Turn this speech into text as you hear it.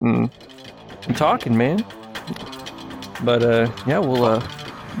and talking, man. But yeah, we'll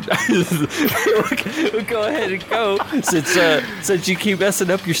go ahead and go since you keep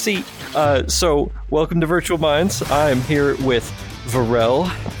messing up your seat. So welcome to Virtual Minds. I'm here with Vurrell.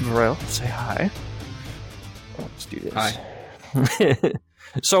 Vurrell, say hi. Let's do this. Hi.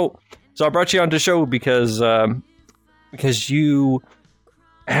 So I brought you on the show because you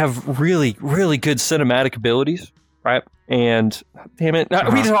have really, really good cinematic abilities, right? And damn it,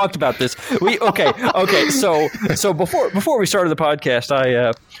 we talked about this. Okay. So before we started the podcast,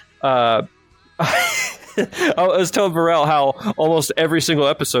 I was telling Vurrell how almost every single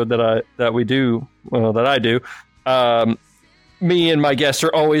episode that I do, me and my guests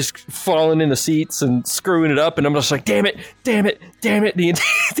are always falling in the seats and screwing it up, and I'm just like, damn it, the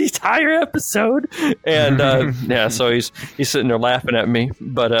entire episode. And yeah, so he's sitting there laughing at me.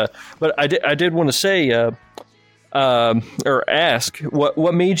 But I did want to say or ask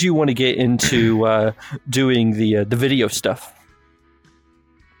what made you want to get into doing the video stuff.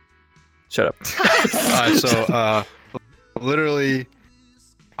 Shut up. So literally,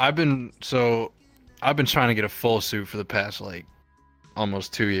 I've been trying to get a full suit for the past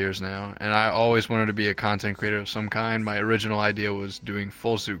almost 2 years now, and I always wanted to be a content creator of some kind. My original idea was doing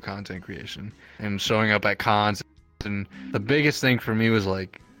full suit content creation and showing up at cons, and the biggest thing for me was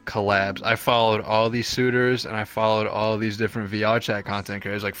collabs. I followed all these suitors, and I followed all these different VR chat content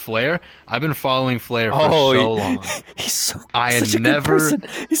creators like Flair. I've been following Flair for so long. He's such a good person.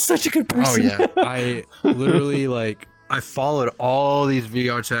 He's such a good person. Oh yeah, I literally I followed all these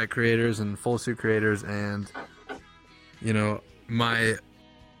VR chat creators and full suit creators, and my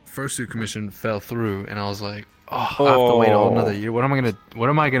first suit commission fell through, and I was like, I have to wait another year. What am I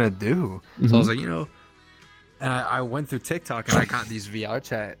gonna do? Mm-hmm. So I was like, and I went through TikTok and I got these VR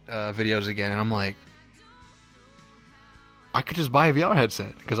chat videos again, and I'm like, I could just buy a VR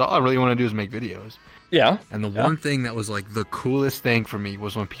headset because all I really want to do is make videos. Yeah. And the one thing that was the coolest thing for me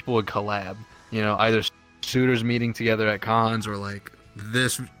was when people would collab. Either shooters meeting together at cons or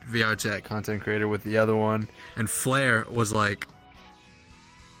this VR chat content creator with the other one. And Flair was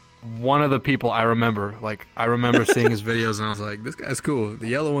one of the people I remember. I remember seeing his videos and I was like, this guy's cool. The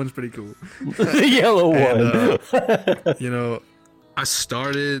yellow one's pretty cool. The yellow one. I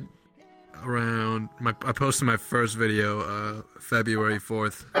started around I posted my first video February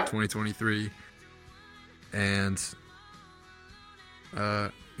 4th, 2023. And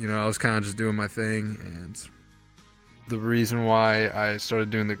I was kind of just doing my thing, and the reason why I started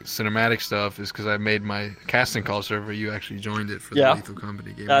doing the cinematic stuff is because I made my casting call server. You actually joined it for the Lethal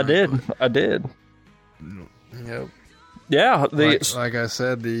Company game. I did. Yep. Yeah. Like I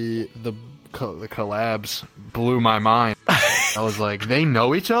said, the collabs blew my mind. I was like, they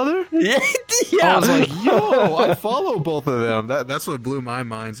know each other? Yeah. I was like, yo, I follow both of them. That's what blew my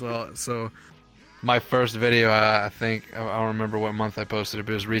mind. So my first video, I think, I don't remember what month I posted it,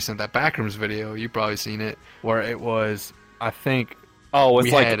 but it was recent. That Backrooms video, you've probably seen it, where it was, I think,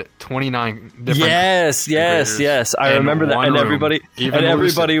 we had 29 different Yes. I remember that, and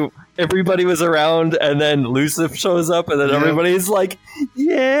everybody was around, and then Lucifer shows up, and then everybody's like,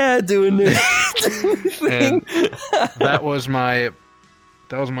 doing this thing. That was my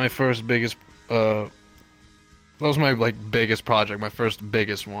first biggest, that was my biggest project, my first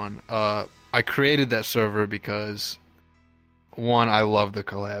biggest one. I created that server because, one, I love the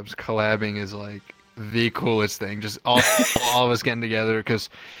collabs. Collabing is the coolest thing. Just all of us getting together because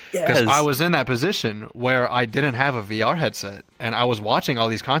I was in that position where I didn't have a VR headset and I was watching all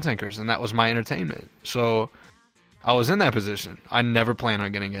these content creators and that was my entertainment. So I was in that position. I never planned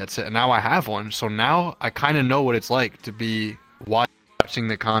on getting a headset, and now I have one. So now I kind of know what it's like to be watching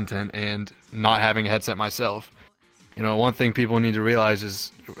the content and not having a headset myself. One thing people need to realize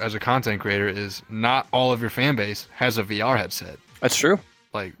is, as a content creator, is not all of your fan base has a VR headset. That's true.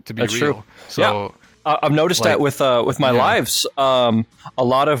 To be That's real. True. So I've noticed that with my lives. A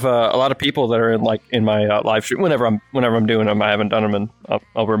lot of people that are in my live stream, whenever I'm doing them, I haven't done them in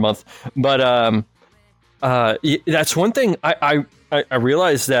over a month. But that's one thing I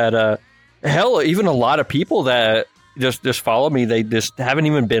realized that hell, even a lot of people that just follow me, they just haven't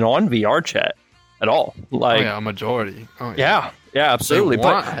even been on VR chat at all. A majority. Yeah, absolutely.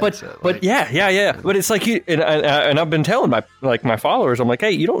 But yeah. But it's and I've been telling my followers, I'm like,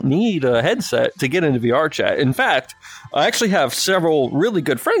 hey, you don't need a headset to get into VR chat. In fact, I actually have several really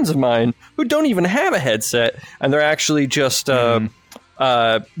good friends of mine who don't even have a headset, and they're actually just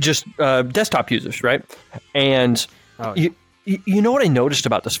desktop users, right? And you know what I noticed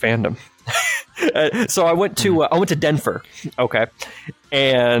about this fandom So I went to Denver. Okay.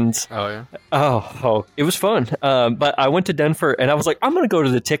 And it was fun. But I went to Denver and I was like, I'm gonna go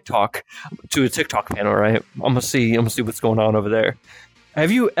to a TikTok panel, right? I'm gonna see what's going on over there.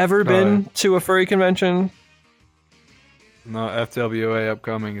 Have you ever been to a furry convention? No, FWA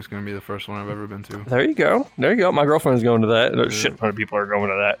upcoming is going to be the first one I've ever been to. There you go. My girlfriend's going to that. A shit ton of people are going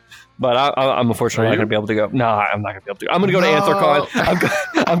to that. But I'm unfortunately not going to be able to go. No, I'm not going to be able to. I'm going to go to Anthrocon.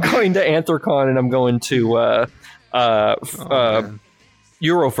 I'm going to Anthrocon and I'm going to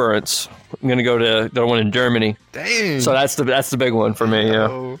Eurofurence. I'm going to go to the one in Germany. Dang. So that's the big one for me. Yeah.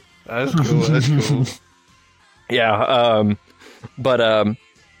 Oh, that's cool. That's cool. Yeah. But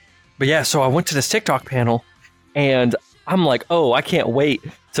yeah. So I went to this TikTok panel, and I'm like, oh, I can't wait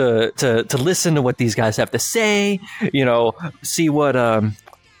to listen to what these guys have to say. You know, see what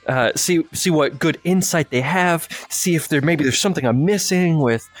see what good insight they have. See if there's something I'm missing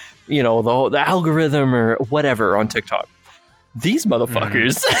with, you know, the algorithm or whatever on TikTok. These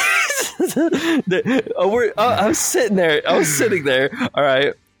motherfuckers. I was sitting there. All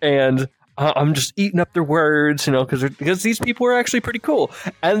right, and I'm just eating up their words, you know, because these people are actually pretty cool.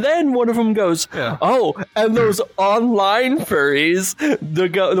 And then one of them goes, "Oh, and those online furries,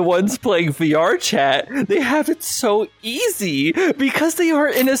 the ones playing VR chat, they have it so easy because they are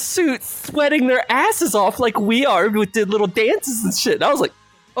in a suit, sweating their asses off like we are with the little dances and shit." And I was like,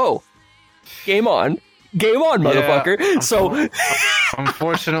 "Oh, game on, motherfucker!" Yeah, so,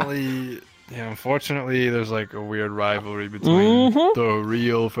 unfortunately, there's like a weird rivalry between the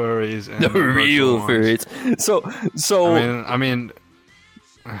real furries and the real furries. So I mean,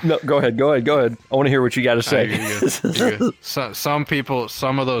 no, go ahead. I want to hear what you got to say. You're good.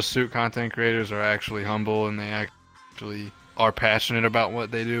 Some of those suit content creators are actually humble and they actually are passionate about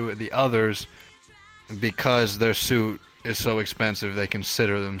what they do. The others, because their suit is so expensive, they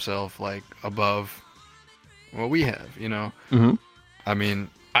consider themselves like above what we have. You know, I mean.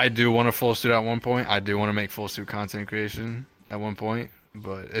 I do want a full suit at one point. I do want to make full suit content creation at one point,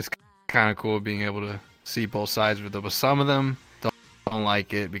 but it's kind of cool being able to see both sides of it. But some of them don't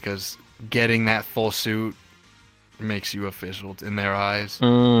like it because getting that full suit makes you official in their eyes.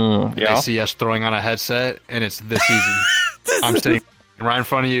 They see us throwing on a headset, and it's this easy. I'm sitting right in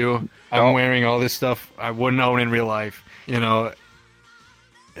front of you. I'm wearing all this stuff I wouldn't own in real life, you know.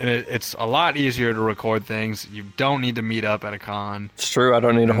 And it's a lot easier to record things. You don't need to meet up at a con. It's true. I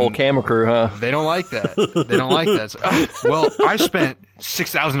don't need a whole camera crew, huh? They don't like that. So, well, I spent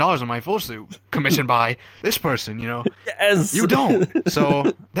 $6,000 on my full suit commissioned by this person, you know. Yes. You don't.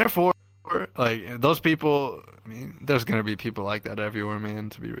 So, therefore, like, those people, I mean, there's going to be people like that everywhere, man,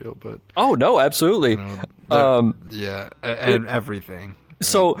 to be real. But oh, no, absolutely. You know, and everything.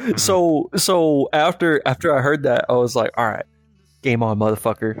 So after I heard that, I was like, all right. Game on,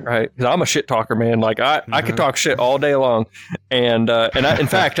 motherfucker, right? Because I'm a shit talker, man. Like I could talk shit all day long, and in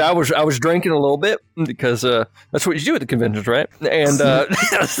fact, I was drinking a little bit because that's what you do at the conventions, right? And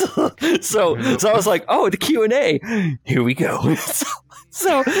so I was like, oh, the Q&A, here we go.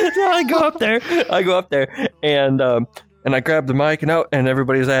 so I go up there, and I grabbed the mic, and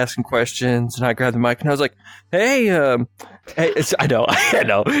everybody was asking questions, and I grabbed the mic, and I was like, hey, I know,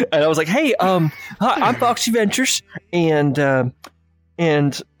 and I was like, hey, hi, I'm Foxy Ventures, and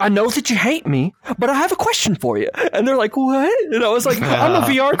I know that you hate me, but I have a question for you. And they're like, what? And I was like, I'm a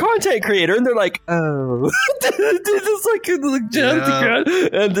VR content creator. And they're like, oh. It's like,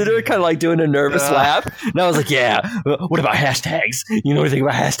 and they're kind of like doing a nervous laugh. And I was like, yeah, what about hashtags? You know anything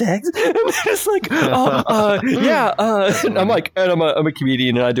about hashtags? And it's like, And I'm like, and I'm a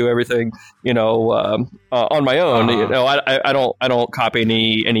comedian and I do everything, you know, on my own. You know, I don't copy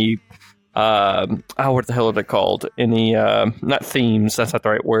any what the hell are they called? Any not themes, that's not the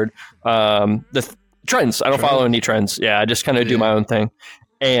right word. The trends. I don't follow any trends. Yeah, I just kind of do my own thing.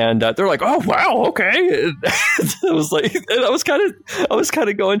 And they're like, "Oh wow, okay." I was like, and I was kind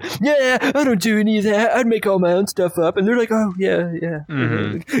of going, "Yeah, I don't do any of that. I'd make all my own stuff up." And they're like, "Oh yeah,"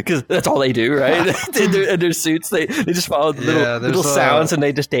 because that's all they do, right? in their suits, they just follow the little sounds and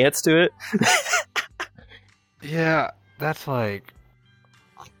they just dance to it. Yeah, that's like.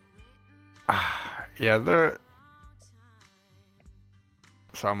 Yeah, they're.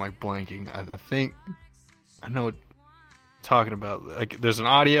 So I'm like blanking. I think I know what you're talking about. Like, there's an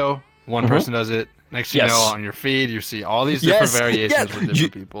audio. One person does it. Next, you know, on your feed, you see all these different variations with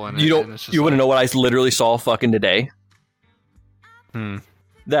different people. And you want to know what I literally saw fucking today?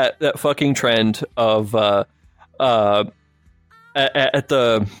 That fucking trend of at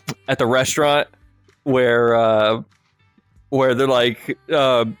the restaurant where they're like,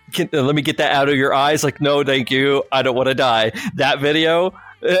 let me get that out of your eyes. Like, no, thank you. I don't want to die. That video,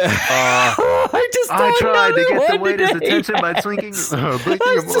 I tried to get the waiter's attention by blinking a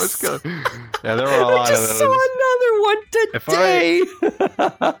Morse code. Yeah, there were a lot of those. I just saw another one today.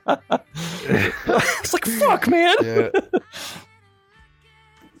 It's like, fuck, man.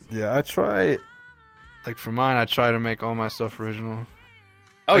 Yeah, I try. Like for mine, I try to make all my stuff original.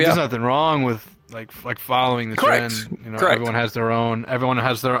 Oh yeah, there's nothing wrong with like following the trend. You know, everyone has their own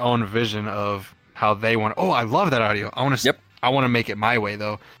vision of how they want. Oh, I love that audio. I want to make it my way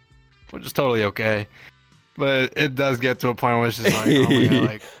though, which is totally okay. But it does get to a point where it's just like, oh my God,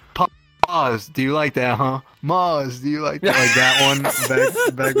 like, pause. Do you like that, huh? Maz, do you like that? Like that one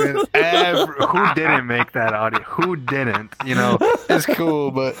back then? Who didn't make that audio? Who didn't? You know, it's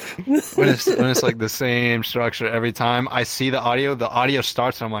cool, but when it's like the same structure every time I see the audio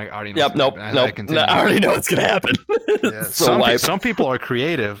starts, and I'm like, I already know. Nope. I already know what's gonna happen. Yeah. Some people are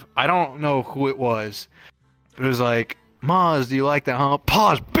creative. I don't know who it was. It was like, Maz, do you like that, huh?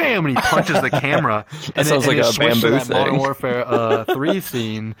 Pause, bam, and he punches the camera. That sounds like a bamboo thing. Modern Warfare 3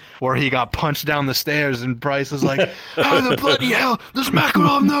 scene where he got punched down the stairs, and Bryce was like, how the bloody hell does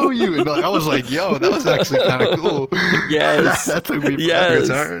Makarov know you? And I was like, yo, that was actually kind of cool. Yes. That took me back a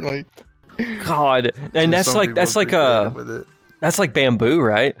turn. Like, God. And that's like bamboo,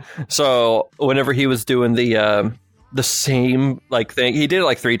 right? So whenever he was doing the same like thing, he did it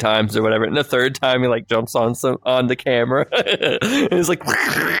like 3 times or whatever, and the third time he like jumps on the camera and he's like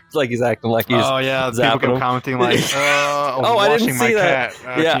he's acting like he's people kept commenting like I didn't see that.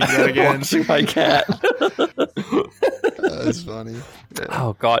 Washing my cat. That's funny. Yeah.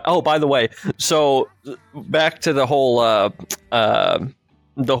 Oh God. Oh, by the way, so back to the whole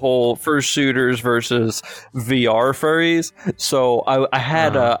fursuiters versus VR furries. So I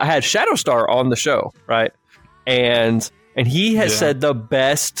had Shadowstar on the show, right? And he has said the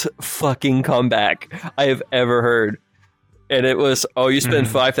best fucking comeback I have ever heard. And it was, you spend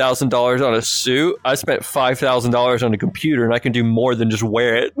 $5,000 on a suit? I spent $5,000 on a computer, and I can do more than just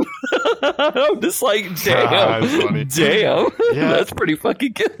wear it. I'm just like, damn. That's funny. Damn. Yeah. That's pretty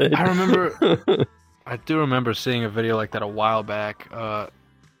fucking good. I do remember seeing a video like that a while back. I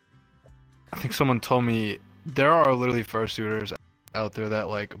think someone told me there are literally fursuiters out there that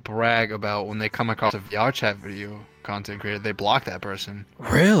like brag about when they come across a VR chat video content creator, they block that person.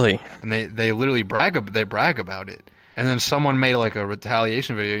 Really? And they literally brag about it. And then someone made like a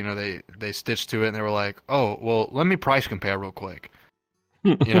retaliation video, you know, they stitched to it and they were like, oh, well, let me price compare real quick.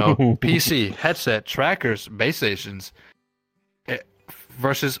 You know, PC, headset, trackers, base stations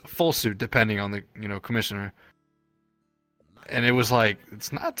versus full suit, depending on the, you know, commissioner. And it was like,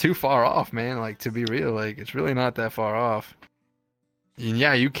 it's not too far off, man. Like, to be real, like, it's really not that far off. And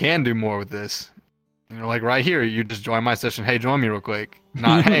yeah, you can do more with this. You know, like right here, you just join my session. Hey, join me real quick.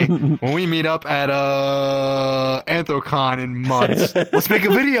 Not, hey, when we meet up at Anthrocon in months, let's make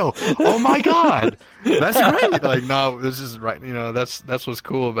a video. Oh my God, that's great. Like, no, this is right. You know, that's what's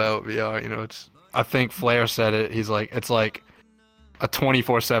cool about VR. You know, I think Flair said it. He's like, it's like a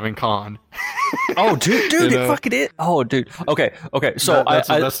 24/7 con. Oh, dude, it fucking is. Oh, dude. Okay. So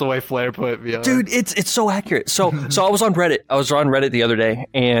that's the way Flair put it. Yeah. Dude, it's so accurate. So I was on Reddit. The other day,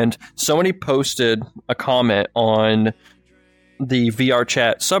 and somebody posted a comment on the VR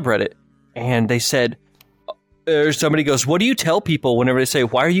chat subreddit, and they said, somebody goes, "What do you tell people whenever they say,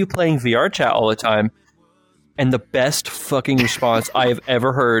 why are you playing VR chat all the time?" And the best fucking response I have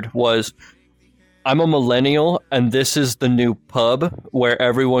ever heard was, I'm a millennial, and this is the new pub where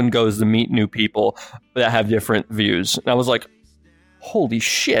everyone goes to meet new people that have different views. And I was like, holy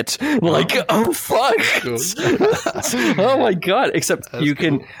shit. Like, oh, fuck. Oh, my God. Except that's you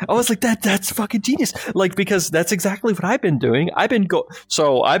can... Cool. I was like, that's fucking genius. Like, because that's exactly what I've been doing. I've been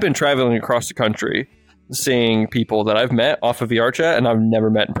traveling across the country, seeing people that I've met off of VR chat, and I've never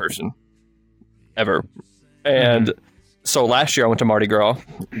met in person. Ever. And... So last year I went to Mardi Gras.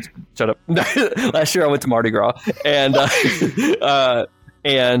 Shut up. Last year I went to Mardi Gras, and I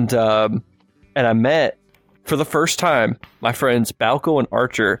met for the first time my friends Balco and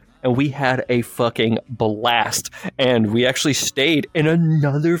Archer, and we had a fucking blast. And we actually stayed in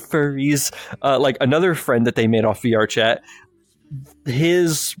another furry's, like another friend that they made off VR chat.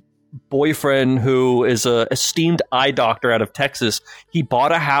 His boyfriend, who is a esteemed eye doctor out of Texas, he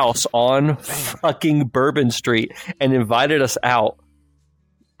bought a house on fucking Bourbon Street and invited us out,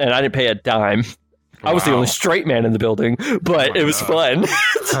 and I didn't pay a dime. I was the only straight man in the building, but it was fun.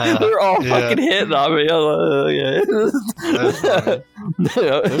 They're all fucking hitting on me.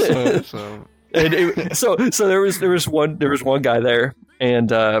 So there was one guy there,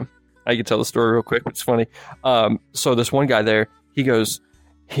 and I can tell the story real quick. It's funny. So this one guy there, he goes,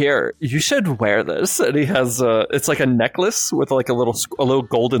 here, you should wear this. And he has it's like a necklace with like a little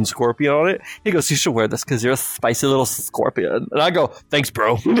golden scorpion on it. He goes, you should wear this because you're a spicy little scorpion. And I go, thanks,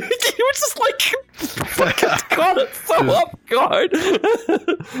 bro. He was just like, fucking caught it so up guard.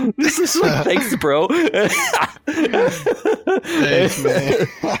 This is like, thanks, bro. Thanks, man.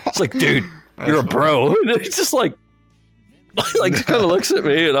 It's like, dude, you're a bro. And it's just like kind of looks at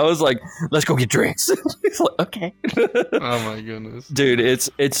me, and I was like, let's go get drinks. He's like, okay. Oh my goodness, dude, it's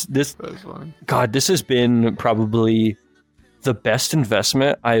this. That's fine. God, this has been probably the best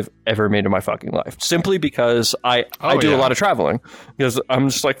investment I've ever made in my fucking life. Simply because I do a lot of traveling, because I'm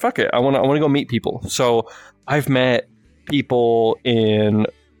just like, fuck it, I want to go meet people. So I've met people in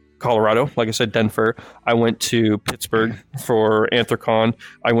Colorado, like I said, Denver. I went to Pittsburgh for Anthrocon.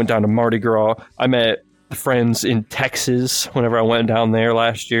 I went down to Mardi Gras. I met friends in Texas whenever I went down there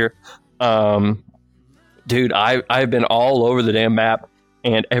last year. Dude, I've been all over the damn map,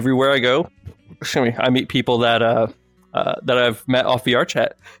 and everywhere I go, I meet people that I've met off VR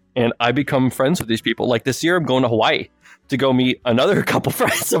chat, and I become friends with these people. Like this year, I'm going to Hawaii to go meet another couple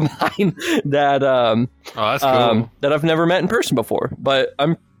friends of mine that that's cool. that I've never met in person before, but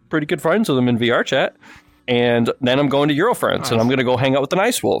I'm pretty good friends with them in VR chat. And then I'm going to Eurofriends, and I'm going to go hang out with the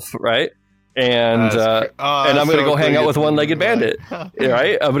Nice Wolf, right? And I'm going to go hang out with One-Legged Bandit,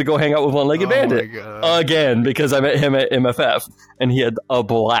 right? I'm going to go hang out with One-Legged Bandit again because I met him at MFF, and he had a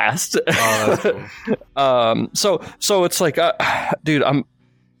blast. Oh, that's cool. So it's like, dude,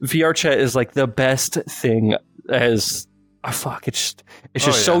 VR chat is like the best thing. It's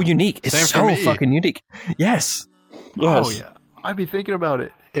just so unique. It's so fucking unique. Yes. Oh yeah, I'd be thinking about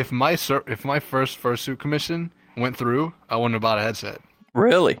it. If my first fursuit commission went through, I wouldn't have bought a headset.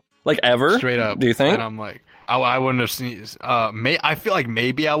 Really? Like ever? Straight up. Do you think? And I'm like, I wouldn't have seen. I feel like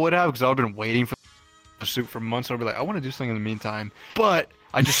maybe I would have, because I've been waiting for the suit for months. I'd be like, I want to do something in the meantime. But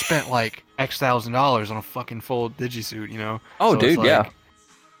I just spent like X thousand dollars on a fucking full digisuit, you know? Oh, so dude, like, yeah.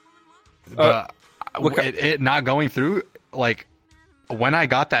 But it not going through, like, when I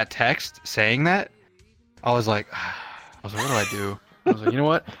got that text saying that, I was like, what do I do? I was like, you know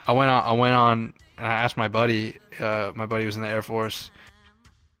what? I went on, and I asked my buddy. My buddy was in the Air Force.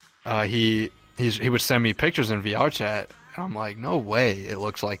 He would send me pictures in VR chat, and I'm like, no way it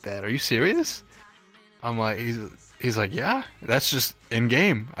looks like that. Are you serious? I'm like, he's like, yeah, that's just in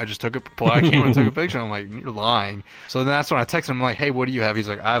game. I just pulled out a camera and took a picture. I'm like, you're lying. So then that's when I texted him. I'm like, hey, what do you have? He's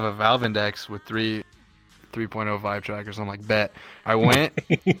like, I have a Valve Index with 3.05 trackers. I'm like, bet. I went,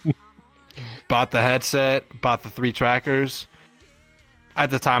 bought the headset, bought the 3 trackers. At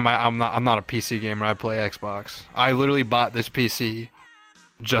the time, I'm not a PC gamer. I play Xbox. I literally bought this PC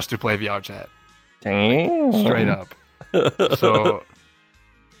just to play VR chat. Damn. Straight up. So,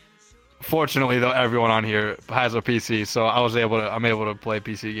 fortunately, though, everyone on here has a PC, so I'm able to play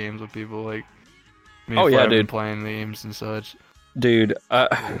PC games with people like me. Oh yeah, dude, playing games and such. Dude,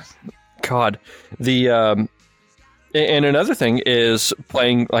 God, and another thing is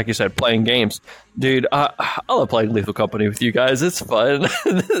playing, like you said, playing games. Dude, I love playing Lethal Company with you guys. It's fun.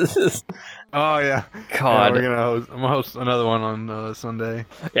 Oh yeah, God. Yeah, I'm gonna host another one on Sunday.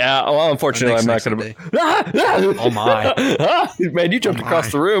 Yeah, well, unfortunately, I'm not gonna. Oh my, man, you jumped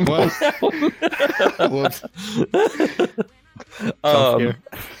across the room. Whoops.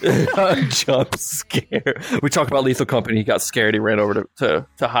 Jump scare. We talked about Lethal Company. He got scared. He ran over to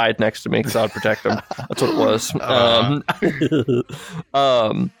hide next to me because I would protect him. That's what it was.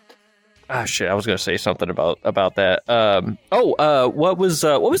 Oh shit! I was gonna say something about that. What was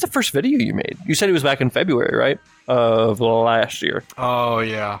the first video you made? You said it was back in February, right? Of last year. Oh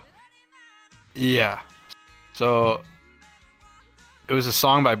yeah. So it was a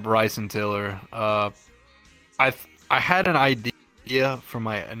song by Bryson Tiller. I had an idea for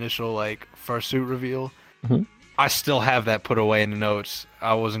my initial fursuit reveal. Mm-hmm. I still have that put away in the notes.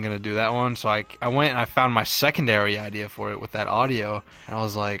 I wasn't gonna do that one, so I went and I found my secondary idea for it with that audio, and I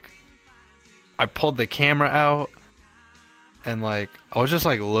was like, I pulled the camera out, and I was just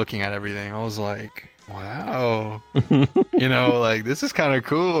looking at everything. I was like, wow, this is kind of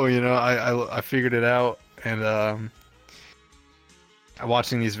cool. I figured it out, and I'm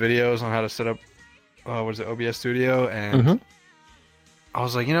watching these videos on how to set up OBS Studio, and I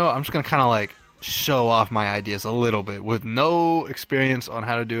was like, I'm just gonna kind of show off my ideas a little bit with no experience on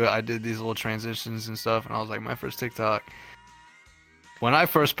how to do it. I did these little transitions and stuff, and I was like, my first TikTok. When I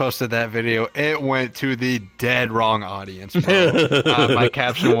first posted that video, it went to the dead wrong audience. My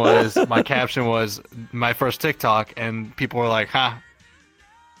caption was my first TikTok, and people were like, "Huh."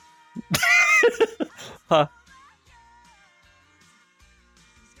 Huh.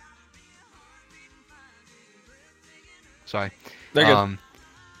 Sorry. They're good.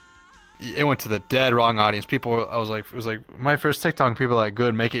 it went to the dead wrong audience. People, I was like, it was like my first TikTok. And people were like,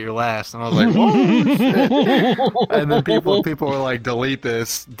 good, make it your last. And I was like, oh, shit. And then people were like, delete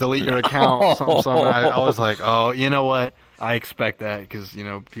your account. Something. I was like, oh, you know what? I expect that because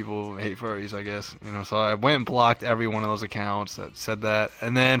people hate furries, I guess. So I went and blocked every one of those accounts that said that.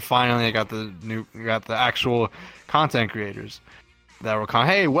 And then finally, I got the actual content creators that were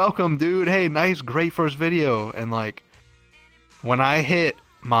hey, welcome, dude. Hey, nice, great first video. And like, when I hit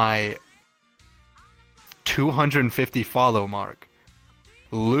my 250 follow mark,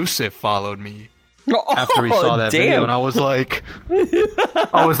 Lucif followed me after he saw that video, and I was like,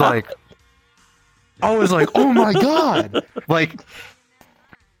 oh my god! Like,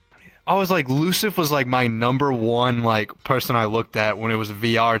 I was like, Lucif was like my number one like person I looked at when it was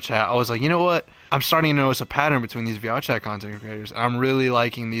VR chat. I was like, you know what? I'm starting to notice a pattern between these VR chat content creators. I'm really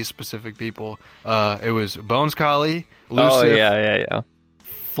liking these specific people. It was Bones Collie, Lucif, yeah.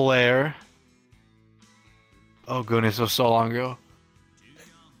 Flare. Oh goodness, it was so long ago.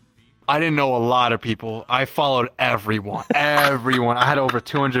 I didn't know a lot of people. I followed everyone. I had over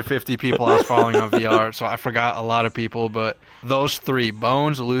 250 people I was following on VR, so I forgot a lot of people. But those three,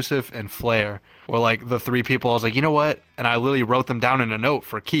 Bones, Lucif, and Flare, were like the three people I was like, you know what? And I literally wrote them down in a note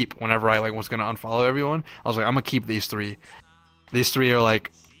for keep whenever I like was gonna unfollow everyone. I was like, I'm gonna keep these three. These three are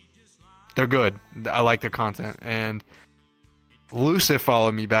like, they're good. I like their content. And Lucif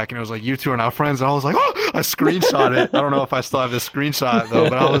followed me back and it was like, you two are now friends. And I was like, oh, I screenshot it. I don't know if I still have this screenshot though,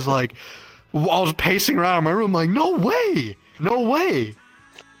 but I was like, I was pacing around my room like, no way.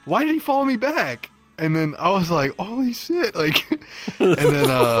 Why did he follow me back? And then I was like, holy shit. Like, and then,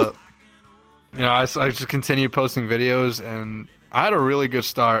 I just continued posting videos and I had a really good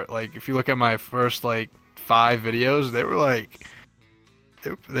start. Like, if you look at my first like 5 videos, they were like,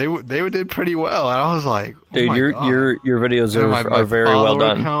 they did pretty well, and I was like, oh dude, your videos are very well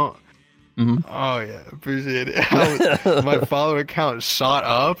done. Mm-hmm. Oh yeah, appreciate it. My follower account shot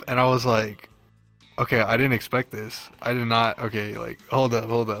up, and I was like, okay, I didn't expect this. I did not. Okay, like hold up.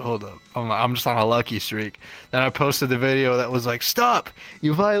 I'm just on a lucky streak. Then I posted the video that was like, stop,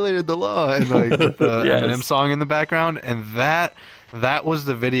 you violated the law, and like with the Eminem song in the background, and that was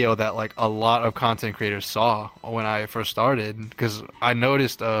the video that like a lot of content creators saw when I first started, because I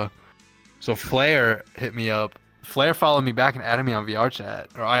noticed so Flare hit me up. Flare followed me back and added me on VR chat,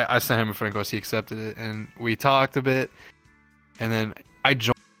 or I sent him a friend request. He accepted it and we talked a bit, and then I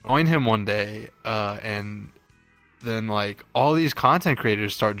joined him one day, and then like all these content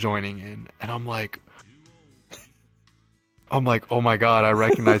creators start joining in, and I'm like, oh my god, I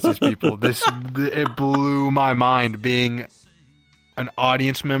recognize these people. It blew my mind being an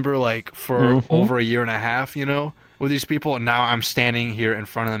audience member like for over a year and a half, with these people, and now I'm standing here in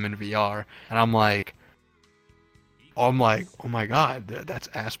front of them in VR, and I'm like, oh my god, that's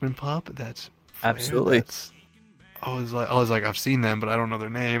Aspen Pup, that's Flare, absolutely. I was like, I've seen them, but I don't know their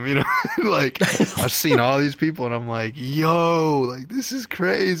name, like I've seen all these people, and I'm like, yo, like this is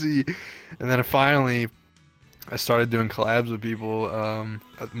crazy. And then finally, I started doing collabs with people.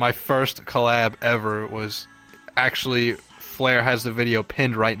 My first collab ever was actually, Flare has the video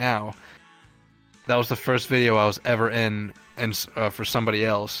pinned right now. That was the first video I was ever in, and for somebody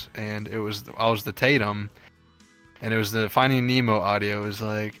else, and I was the Tatum, and it was the Finding Nemo audio. It was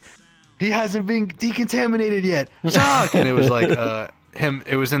like, he hasn't been decontaminated yet, suck! And it was like him.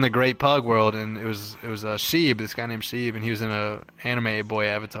 It was in the Great Pug world, and it was Sheeb, this guy named Sheeb, and he was in a anime boy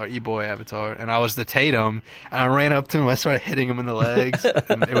avatar, e-boy avatar, and I was the Tatum, and I ran up to him, I started hitting him in the legs,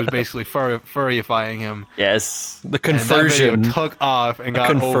 and it was basically furryifying him. Yes, the conversion. And that video took off and got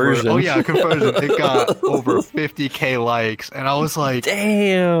conversion. Conversion. It got over 50K likes, and I was like,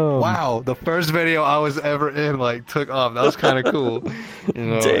 damn, wow, the first video I was ever in like took off. That was kind of cool.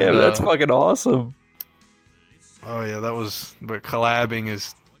 Damn, that's fucking awesome. Oh yeah, but collabing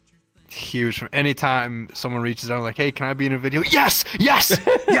is huge. From anytime someone reaches out like, hey, can I be in a video? Yes,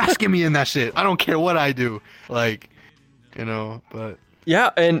 get me in that shit. I don't care what I do. Like, but yeah,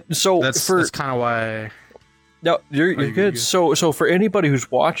 and so that's kind of why. No, you're good. So for anybody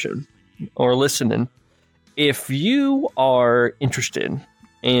who's watching or listening, if you are interested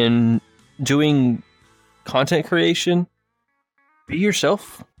in doing content creation, be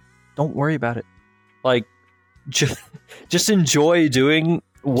yourself. Don't worry about it. Like, just enjoy doing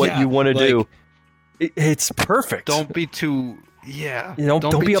what you want to do. It's perfect. Don't be too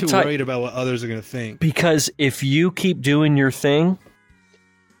don't be too uptight. worried about what others are going to think. Because if you keep doing your thing,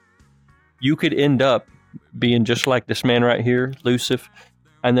 you could end up being just like this man right here, Lucif,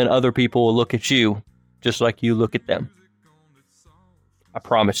 and then other people will look at you just like you look at them. I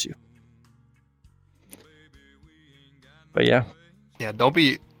promise you. But yeah. Yeah, don't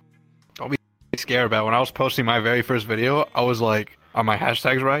be scared about. When I was posting my very first video, I was like, are my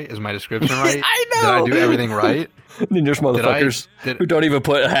hashtags right? Is my description right? I know. Did I do everything right? Then there's motherfuckers who don't even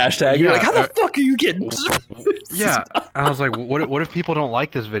put a hashtag. You're like, how the fuck are you getting? Yeah. And I was like, what if people don't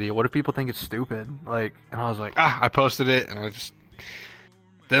like this video? What if people think it's stupid? Like, and I was like, I posted it, and I just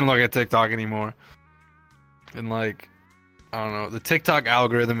didn't look at TikTok anymore. And like, I don't know, the TikTok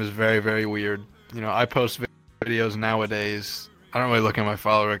algorithm is very, very weird. You know, I post videos nowadays. I don't really look at my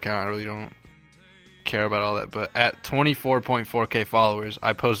follower account. I really don't care about all that. But at 24.4k followers,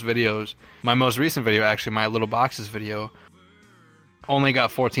 I post videos. My most recent video, actually, my Little Boxes video, only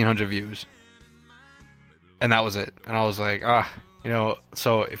got 1,400 views. And that was it. And I was like, you know,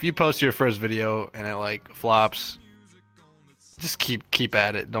 so if you post your first video and it like flops, just keep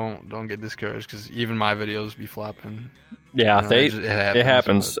at it. Don't get discouraged, because even my videos be flopping. Yeah, you know, it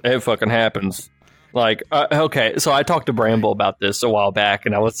happens. It fucking happens. Like, okay, so I talked to Bramble about this a while back,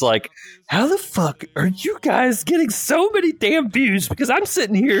 and I was like, how the fuck are you guys getting so many damn views? Because I'm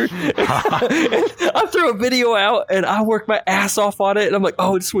sitting here, and I throw a video out, and I work my ass off on it, and I'm like,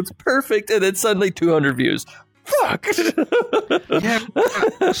 oh, this one's perfect, and then suddenly 200 views. Fuck!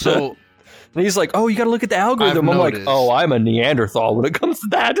 Yeah, so... And he's like, oh, you gotta look at the algorithm. I'm like, oh, I'm a Neanderthal when it comes to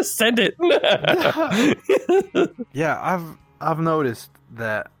that. Just send it. Yeah, I've noticed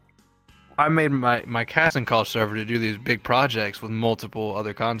that I made my casting call server to do these big projects with multiple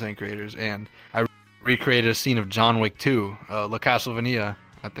other content creators, and I recreated a scene of John Wick 2, La Castlevania,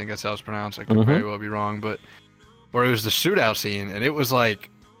 I think that's how it's pronounced. I could very well be wrong, but where it was the shootout scene, and it was like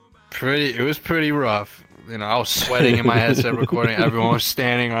pretty rough. You know, I was sweating in my headset recording. Everyone was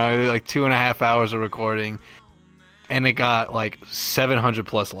standing around, like 2.5 hours of recording, and it got like 700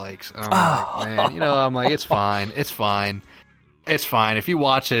 plus likes. And I'm like, man, you know, I'm like, it's fine. If you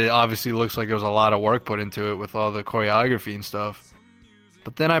watch it, it obviously looks like there was a lot of work put into it with all the choreography and stuff.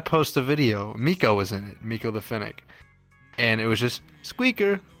 But then I post a video. Miko was in it, Miko the Finnick, and it was just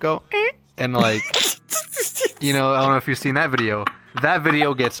Squeaker go, and like, you know, I don't know if you've seen that video. That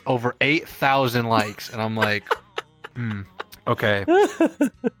video gets over 8,000 likes, and I'm like, okay.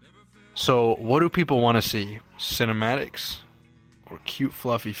 So what do people want to see? Cinematics or cute,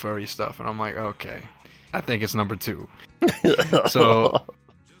 fluffy, furry stuff? And I'm like, okay, I think it's number 2. So,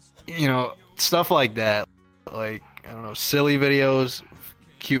 you know, stuff like that, like, I don't know, silly videos,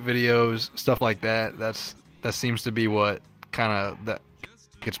 cute videos, stuff like that. That seems to be what kind of that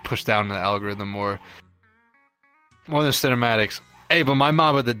gets pushed down in the algorithm more than cinematics. Hey, but my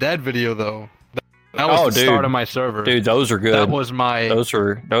Mob of the Dead video though, that was the start of my server. Dude, those are good. That was my those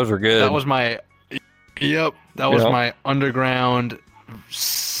were good. That was my was my underground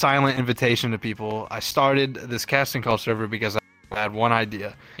silent invitation to people. I started this casting call server because I had one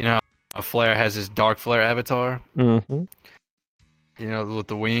idea. You know, a Flare has his Dark Flare avatar. Mm-hmm. You know, with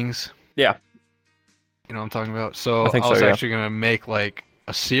the wings. Yeah. You know what I'm talking about? So I was actually going to make like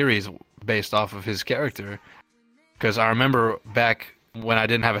a series based off of his character. Because I remember back when I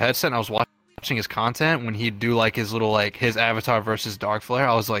didn't have a headset and I was watching his content, when he'd do like his little like his avatar versus Dark Flare,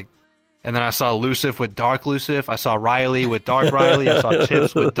 I was like, and then I saw Lucif with Dark Lucif, I saw Riley with Dark Riley, I saw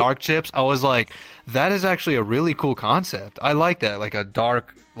Chips with Dark Chips. I was like, that is actually a really cool concept. I like that, like a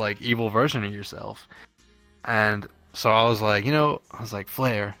dark, like evil version of yourself. And so I was like, you know,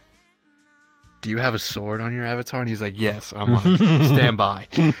 Flare, do you have a sword on your avatar? And he's like, yes. I'm like, stand by.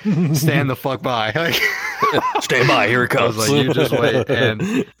 Stand the fuck by. Like, stand by, here it comes. I was like, you just wait.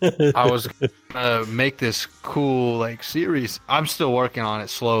 And I was gonna make this cool like series. I'm still working on it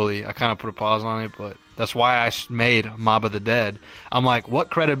slowly. I kind of put a pause on it, but that's why I made Mob of the Dead. I'm like, what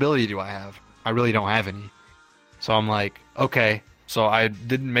credibility do I have? I really don't have any. So I'm like, okay. So I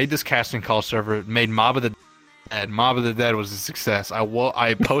made this casting call server, made Mob of the Dead. Mob of the Dead was a success.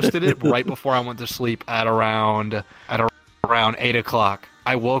 I posted it right before I went to sleep at around 8 o'clock.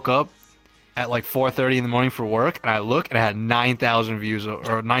 I woke up at like 4:30 in the morning for work, and I look and I had 9,000 views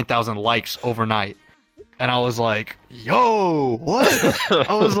or 9,000 likes overnight. And I was like, yo, what?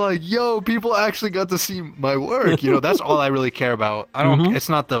 I was like, yo, people actually got to see my work. You know, that's all I really care about. It's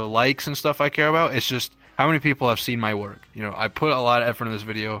not the likes and stuff I care about. It's just how many people have seen my work. You know, I put a lot of effort in this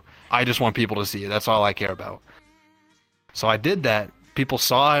video. I just want people to see it. That's all I care about. So I did that. People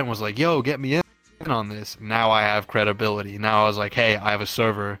saw it and was like, yo, get me in on this. Now I have credibility. Now I was like, hey, I have a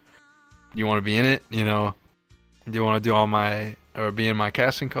server. You want to be in it? You know, do you want to do be in my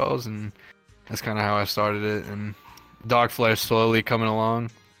casting calls? And that's kind of how I started it. And Dark Flare slowly coming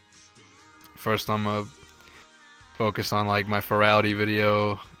along. First, I'm going to focus on like my Ferality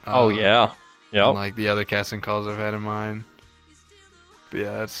video. Yeah. And like the other casting calls I've had in mind. But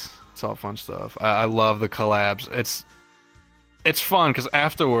yeah, it's all fun stuff. I love the collabs. It's fun because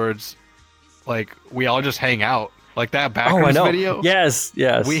afterwards, like we all just hang out. Like that Oh, background I know. video. Yes.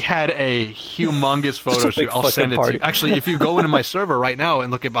 We had a humongous photo It's a big shoot. I'll fucking send it to party. you. Actually, if you go into my server right now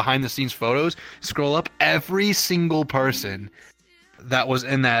and look at behind the scenes photos, scroll up, every single person that was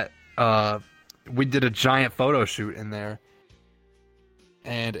in that, we did a giant photo shoot in there.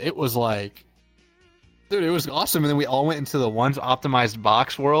 And it was like, dude, it was awesome. And then we all went into the One's Optimized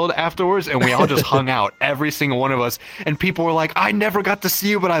Box world afterwards, and we all just hung out, every single one of us. And people were like, I never got to see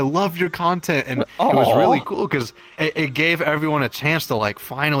you, but I love your content. And it was really cool because it gave everyone a chance to like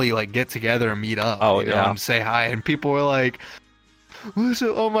finally like get together and meet up. Oh, you know, yeah. and say hi. And people were like, Lisa,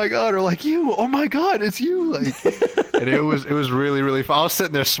 oh my God, or like you, oh my God, it's you. Like, and it was really, really fun. I was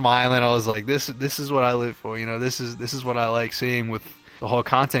sitting there smiling. I was like, this is what I live for. You know, this is what I like seeing with the whole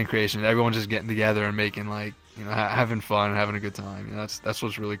content creation. Everyone just getting together and making like, you know, having fun and having a good time. You know, that's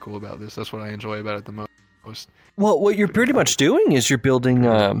what's really cool about this. That's what I enjoy about it the most. Well, what you're pretty much doing is you're building.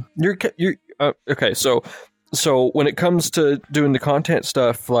 Okay. So when it comes to doing the content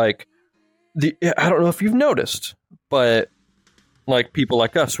stuff, like I don't know if you've noticed, but like people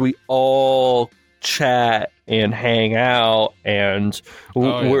like us, we all chat and hang out, and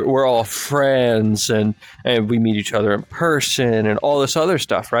we're all friends, and we meet each other in person and all this other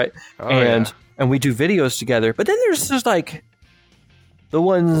stuff, right? And we do videos together. But then there's like the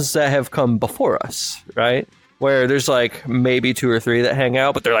ones that have come before us, right? Where there's like maybe 2 or 3 that hang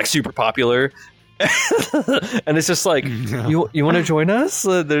out, but they're like super popular. And it's just like, you want to join us?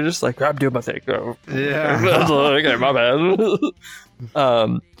 They're just like, I'm doing my thing. Yeah. Okay, my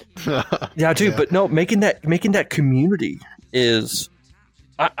bad. Yeah, dude. But no, making that community is,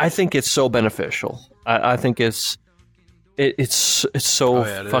 I think it's so beneficial. I think it's so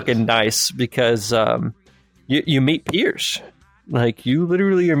fucking nice because you meet peers. Like you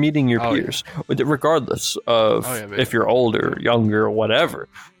literally are meeting your peers, regardless of if you're older, younger, whatever.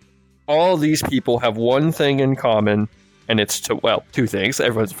 All these people have one thing in common, and it's two things.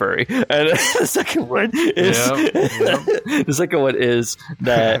 Everyone's furry, and the second one is the second one is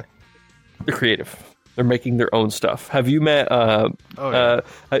that they're creative. They're making their own stuff. Have you met?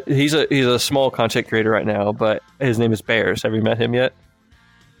 He's a small content creator right now, but his name is Bears. Have you met him yet?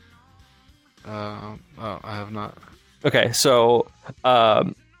 I have not. Okay, so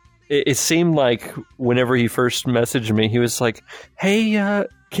it seemed like whenever he first messaged me, he was like, "Hey,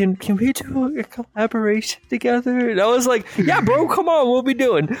 can we do a collaboration together?" And I was like, "Yeah, bro, come on, we'll be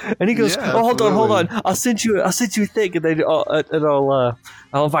doing." And he goes, hold on, I'll send you a thing, and then I'll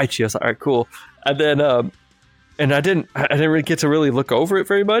invite you. I was like, all right, cool. And then and I didn't really get to really look over it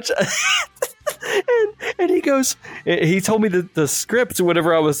very much. and he told me the script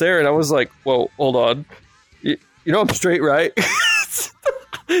whenever I was there, and I was like, "Whoa, hold on, you know I'm straight, right?"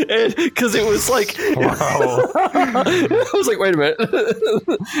 Because it was like, I was like, wait a minute.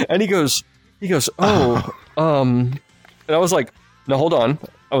 And he goes, and I was like, no, hold on.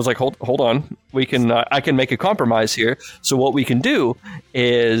 I was like, hold on. We can, I can make a compromise here. So what we can do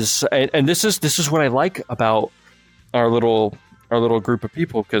is, and this is what I like about our little group of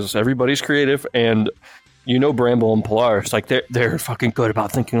people, because everybody's creative, and you know, Bramble and Polaris, like they're fucking good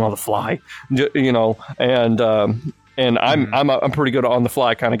about thinking on the fly, you know, and I'm pretty good on the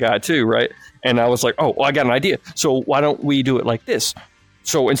fly kind of guy too, right? And I was like, oh, well, I got an idea. So why don't we do it like this?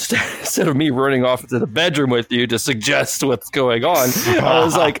 So instead of me running off into the bedroom with you to suggest what's going on, I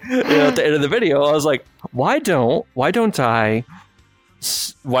was like, you know, at the end of the video, I was like, why don't I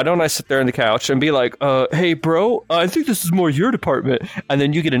sit there on the couch and be like, hey, bro, I think this is more your department. And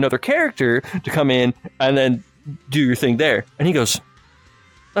then you get another character to come in and then do your thing there. And he goes,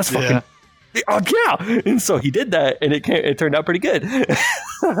 that's fucking... Oh, yeah. And so he did that, and it turned out pretty good.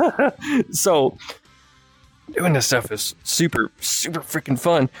 So doing this stuff is super, super freaking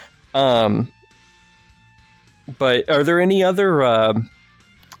fun. But are there any other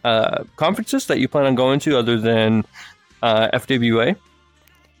conferences that you plan on going to other than FWA?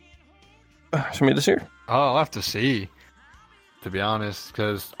 Show me this here. Oh, I'll have to see, to be honest,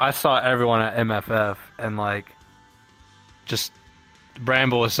 because I saw everyone at MFF, and like, just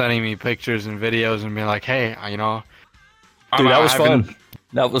Bramble was sending me pictures and videos and being like, hey, you know, dude, that was fun.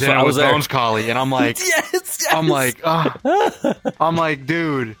 That was fun. I was there. Bones Collie, and I'm like, yes. I'm like,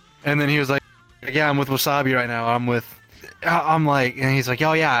 dude. And then he was like, yeah, I'm with Wasabi right now. I'm like, and he's like,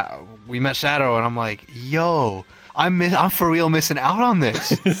 oh yeah, we met Shadow, and I'm like, yo, I'm for real missing out on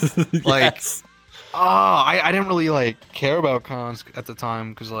this. Like, Yes. I didn't really like care about cons at the time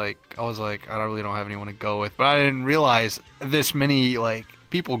because like I was like, I really don't have anyone to go with, but I didn't realize this many like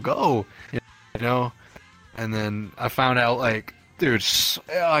people go, you know. And then I found out like, dude,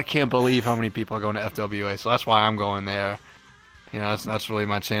 I can't believe how many people are going to FWA, so that's why I'm going there. You know, that's really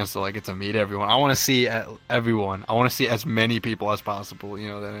my chance to like get to meet everyone. I want to see everyone. I want to see as many people as possible. You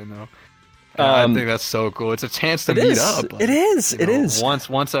know that I know. I think that's so cool. It's a chance to meet up. Like, it is.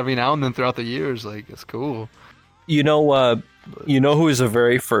 Once every now and then throughout the years. Like it's cool. You know who is the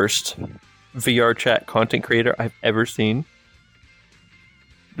very first VR chat content creator I've ever seen?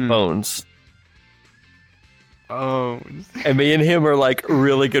 Bones. Oh. And me and him are like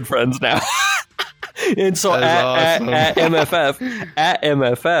really good friends now. And so at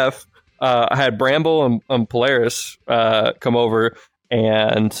MFF, I had Bramble and Polaris come over,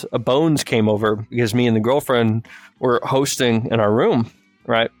 and Bones came over because me and the girlfriend were hosting in our room,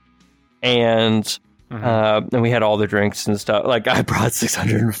 right? And and we had all the drinks and stuff. Like I brought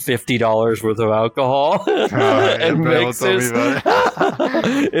 $650 worth of alcohol and mixers.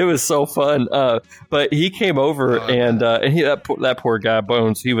 It was so fun. But he came over and that poor guy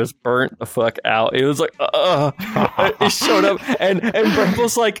Bones, he was burnt the fuck out. It was like, he showed up and Brent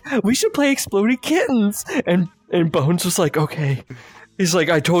was like, we should play Exploding Kittens, and Bones was like, okay. He's like,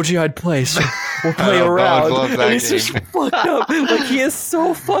 I told you I'd play, so we'll play around. And he's just fucked up. Like, he is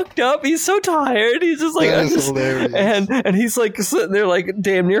so fucked up. He's so tired. He's just like, hilarious. And he's like sitting there, like,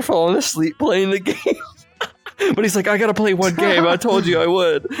 damn near falling asleep playing the game. But he's like, I gotta play one game. I told you I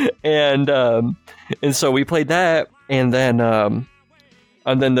would. And so we played that, and then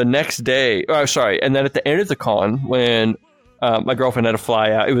the next day, and then at the end of the con, when my girlfriend had to fly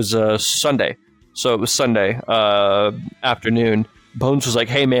out, it was Sunday. So it was Sunday afternoon. Bones was like,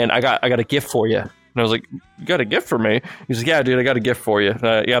 hey man, I got a gift for you. And I was like, you got a gift for me? He's like, yeah dude, I got a gift for you.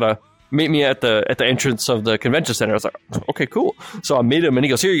 You gotta meet me at the entrance of the convention center. I was like, okay, cool. So I meet him and he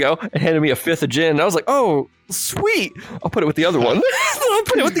goes, here you go, and handed me a fifth of gin. And I was like, oh sweet, I'll put it with the other one. I'll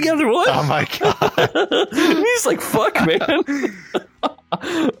put it with the other one. Oh my god. He's like, fuck man.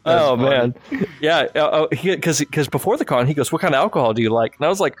 Oh man, yeah. Because before the con, he goes, "What kind of alcohol do you like?" And I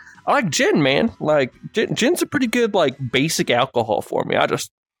was like, "I like gin, man. Like gin's a pretty good like basic alcohol for me. I just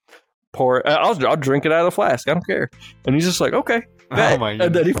pour it. I'll drink it out of the flask. I don't care." And he's just like, "Okay." Bet. Oh my god!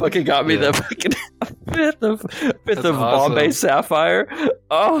 And then he fucking got me the fucking fifth of awesome. Bombay Sapphire.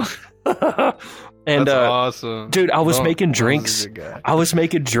 Oh. And that's awesome, dude! I was making drinks. I was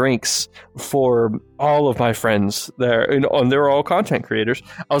making drinks for all of my friends there, and they were all content creators.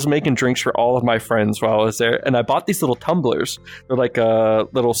 I was making drinks for all of my friends while I was there, and I bought these little tumblers. They're like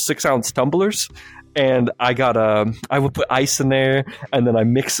little 6-ounce tumblers, and I would put ice in there, and then I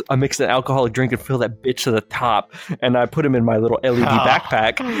mix an alcoholic drink and fill that bitch to the top, and I put them in my little LED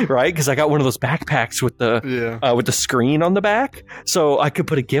backpack, right? Because I got one of those backpacks with the screen on the back, so I could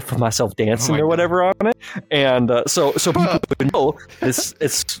put a GIF of myself dancing or whatever on it, and so people would know it's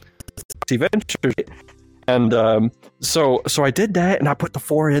Ventures. And so I did that, and I put the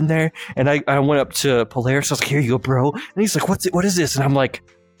 4 in there, and I went up to Polaris. I was like, "Here you go, bro." And he's like, "What is this?" And I'm like,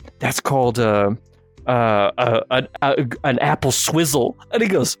 "That's called an apple swizzle." And he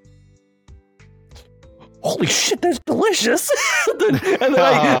goes, "Holy shit, that's delicious!" and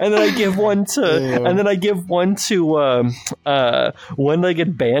then I give one to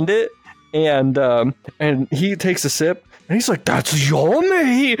One-Legged Bandit, and he takes a sip. And he's like, "That's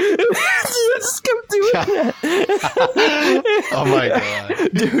yummy." Just kept doing that. Oh my god,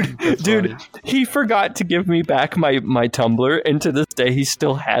 dude! He forgot to give me back my tumbler, and to this day he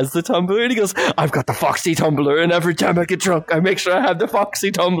still has the tumbler. And he goes, "I've got the Foxy tumbler, and every time I get drunk, I make sure I have the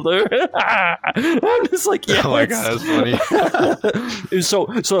Foxy tumbler." I'm just like, "Yeah." Oh my god, that's funny. So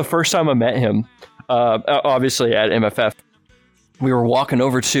the first time I met him, obviously at MFF. We were walking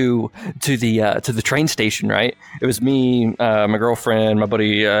over to the train station, right? It was me, my girlfriend, my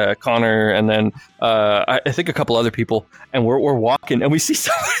buddy Connor, and then I think a couple other people. And we're walking, and we see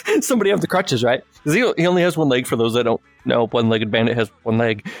somebody have the crutches, right? Because he only has one leg. For those that don't know, One-Legged Bandit has one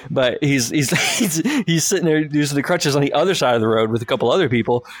leg, but he's sitting there using the crutches on the other side of the road with a couple other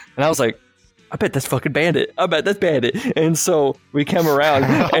people. And I was like, I bet that's fucking Bandit. I bet that's Bandit. And so we came around,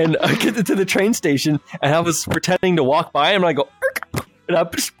 and I get to the train station, and I was pretending to walk by him, and I go, "Erk," and I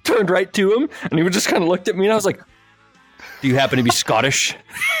just turned right to him, and he just kind of looked at me, and I was like, "Do you happen to be Scottish?"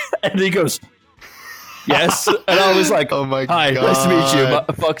 And he goes, "Yes." And I was like, "Oh my Hi, god, nice to meet you,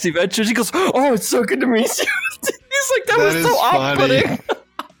 Foxy Ventures." He goes, "Oh, it's so good to meet you." He's like, that was so off-putting.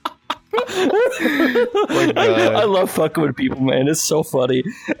 Oh I love fucking with people, man. It's so funny.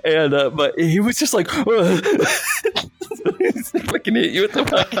 And but he was just like, he's fucking hit you with the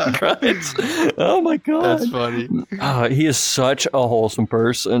fucking crutch. Oh my god, that's funny. He is such a wholesome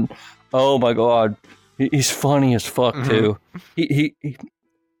person. Oh my god, he's funny as fuck too. He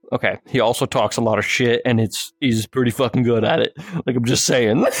okay. He also talks a lot of shit, and he's pretty fucking good at it. Like, I'm just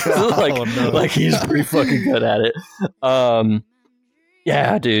saying, like he's pretty fucking good at it.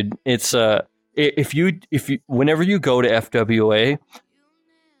 Yeah, dude. It's if you whenever you go to FWA,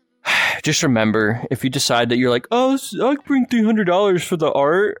 just remember, if you decide that you're like, oh, I'll bring $300 for the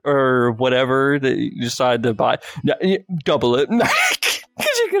art or whatever that you decide to buy, double it.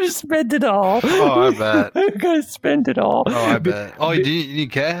 Because you're going to spend it all. Oh, I bet. You're going to spend it all. Oh, I bet. Oh, you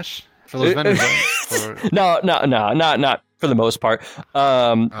need cash for those vendors? No, not for the most part.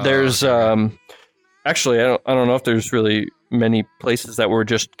 There's okay. Actually, I don't know if there's really many places that were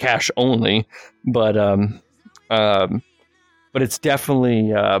just cash only, but it's definitely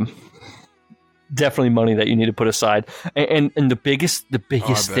money that you need to put aside. And the biggest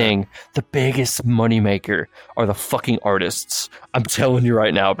thing, the biggest moneymaker are the fucking artists. I'm telling you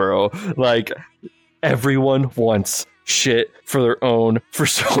right now, bro. Like, everyone wants shit for their own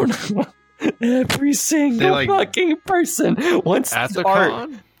persona. Every single fucking person wants at the art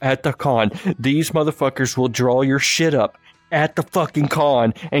con? At the con. These motherfuckers will draw your shit up at the fucking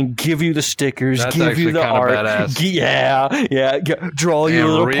con and give you the stickers, give you the art. Yeah. Draw you a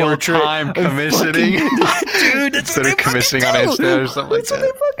little real portrait. Time commissioning. Dude, instead of commissioning on Insta or something like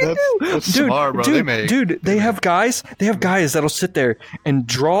that. That's smart, bro. They have guys that'll sit there and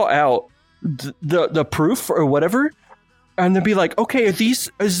draw out the proof or whatever. And they'll be like, okay, is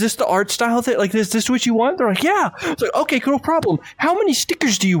this the art style that, like, is this what you want? They're like, yeah. It's like, okay, no problem. How many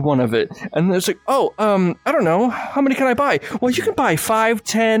stickers do you want of it? And it's like, I don't know. How many can I buy? Well, you can buy 5,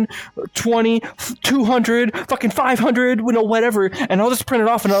 10, 20, 200, fucking 500, whatever. And I'll just print it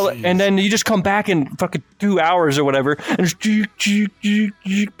off and then you just come back in fucking 2 hours or whatever. And just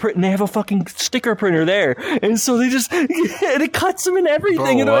print, and they have a fucking sticker printer there. And so they just, and it cuts them in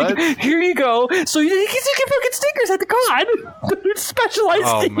everything. Bro, and they're like, here you go. So you get fucking stickers at the con. It's specialized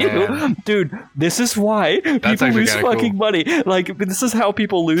to you. Dude, this is why people lose fucking money. Like, this is how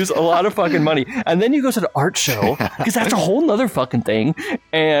people lose a lot of fucking money. And then you go to the art show, because that's a whole nother fucking thing,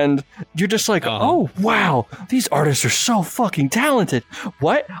 and you're just like, oh, wow, these artists are so fucking talented.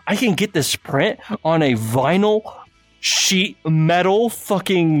 What? I can get this print on a vinyl sheet metal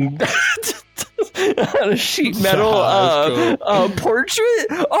fucking... on a sheet metal portrait?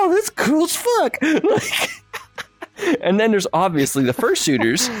 Oh, that's cool as fuck. Like... And then there's obviously the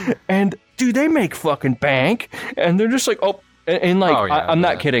fursuiters, and dude, they make fucking bank, and they're just like, I'm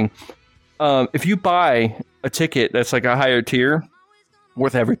not kidding. If you buy a ticket that's like a higher tier,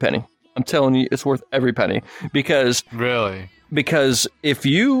 worth every penny. I'm telling you, it's worth every penny because if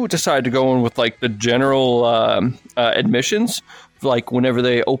you decide to go in with like the general admissions, like whenever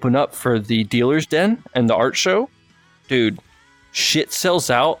they open up for the dealer's den and the art show, dude, shit sells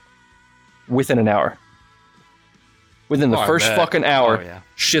out within an hour. Within the first fucking hour,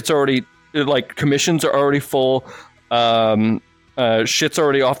 shit's already, like, commissions are already full. Shit's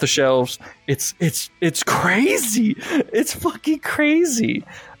already off the shelves. It's crazy. It's fucking crazy.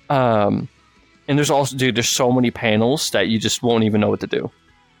 And there's also, dude, there's so many panels that you just won't even know what to do.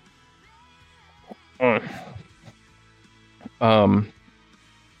 And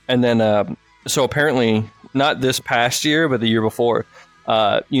then, so apparently, not this past year, but the year before,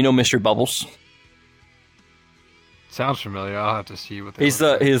 Mr. Bubbles. Sounds familiar. I'll have to see what they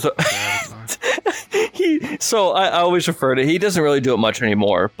So I always refer to, he doesn't really do it much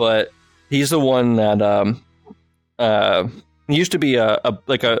anymore, but he's the one that he used to be a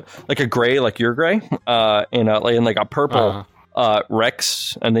gray, like your gray, in like a purple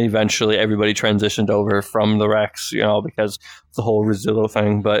Rex, and then eventually everybody transitioned over from the Rex, because of the whole Rosillo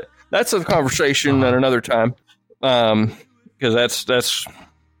thing. But that's a conversation at another time, because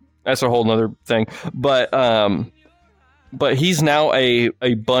that's a whole nother thing. But he's now a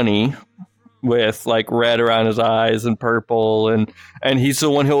bunny with like red around his eyes and purple, and he's the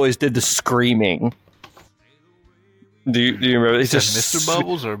one who always did the screaming. Do you remember? He's just Mr.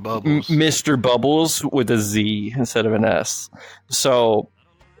 Bubbles or Bubbles? Mr. Bubbles with a Z instead of an S. So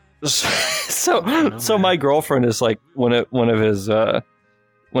my girlfriend is like one of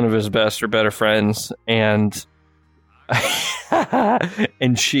his best or better friends, and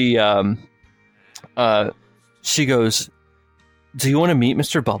and she goes, do you want to meet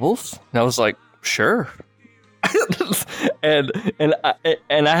Mr. Bubbles? And I was like, sure. and I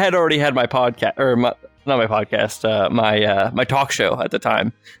had already had my podcast, or not my podcast, my talk show at the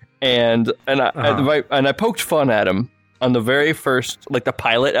time, and I poked fun at him on the very first, like the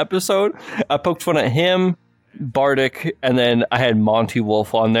pilot episode. I poked fun at him Bardic, and then I had Monty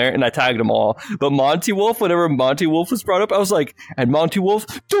Wolf on there, and I tagged them all. But Monty Wolf, whenever Monty Wolf was brought up, I was like, and Monty Wolf,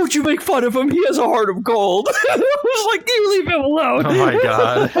 don't you make fun of him. He has a heart of gold. I was like, you leave him alone. Oh my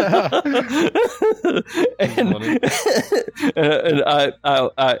god. and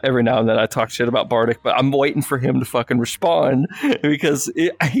I every now and then I talk shit about Bardic, but I'm waiting for him to fucking respond because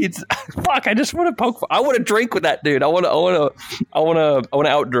he's fuck. I just want to poke. I want to drink with that dude. I want to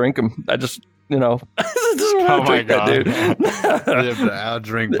outdrink him. I just. Just Oh my drink god, that dude. You have to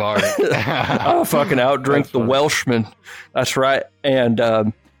outdrink Bardic. I'll fucking outdrink the Welshman. That's right. And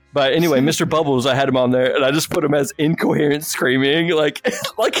but anyway, Mr. Bubbles, I had him on there, and I just put him as incoherent screaming, like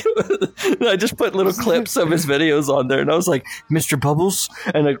I just put little clips of his videos on there, and I was like, Mr. Bubbles,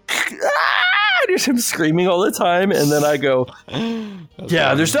 and there's him screaming all the time, and then I go,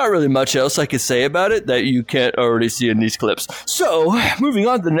 there's not really much else I could say about it that you can't already see in these clips. So, moving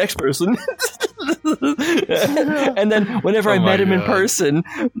on to the next person. And then whenever I met him in person,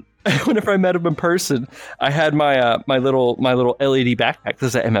 I had my little LED backpack. This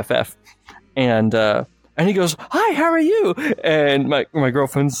is at MFF, and he goes, "Hi, how are you?" And my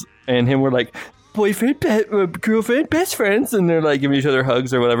girlfriends and him were like, boyfriend, girlfriend, best friends, and they're like giving each other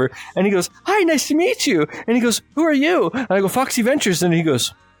hugs or whatever. And he goes, "Hi, nice to meet you." And he goes, "Who are you?" And I go, "Foxy Ventures." And he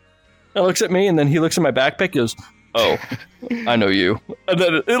goes, looks at me, and then he looks at my backpack. He goes, "Oh, I know you." And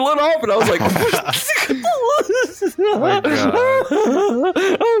then it lit off, and I was like, Oh my god.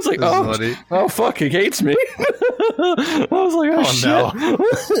 I was like, oh, fuck, he hates me. I was like, oh shit. No.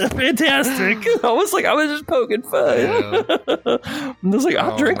 Fantastic. I was just poking fun. Yeah. And I was like,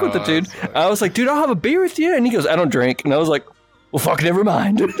 I'll drink with the dude. I was like, dude, I'll have a beer with you. And he goes, I don't drink. And I was like, well, fuck, never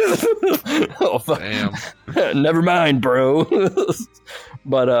mind. Oh, fuck. Damn. Never mind, bro.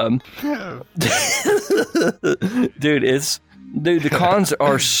 But, dude, the cons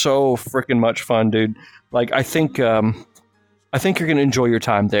are so freaking much fun, dude. Like, I think you're going to enjoy your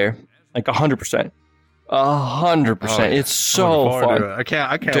time there. Like, 100%. 100%. It's so fun. I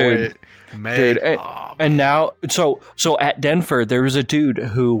can't dude, wait. Man. Dude, and now, so at Denver, there was a dude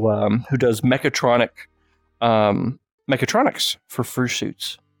who does mechatronics for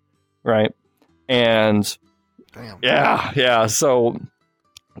fursuits, right? And damn. Yeah.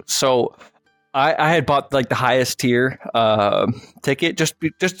 So I had bought like the highest tier ticket just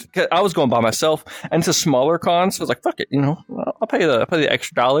 'cause I was going by myself, and it's a smaller con, so I was like, fuck it, I'll pay the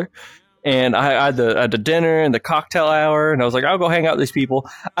extra $1. And I had the dinner and the cocktail hour, and I was like, I'll go hang out with these people.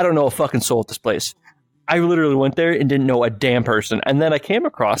 I don't know a fucking soul at this place. I literally went there and didn't know a damn person. And then I came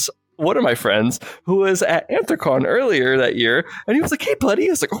across one of my friends who was at Anthrocon earlier that year, and he was like, "Hey, buddy."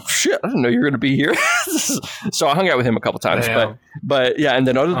 I was like, "Oh shit, I didn't know you were going to be here." So I hung out with him a couple times, but yeah. And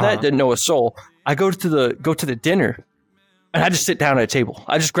then other than that, didn't know a soul. I go to the dinner, and I just sit down at a table.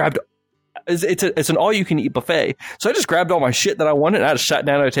 I just grabbed. It's an all you can eat buffet, so I just grabbed all my shit that I wanted, and I just sat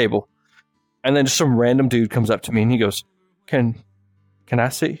down at a table. And then just some random dude comes up to me, and he goes, Can I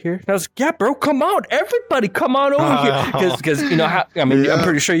sit here?" And I was like, "Yeah, bro, come on. Everybody come on over here." Because I'm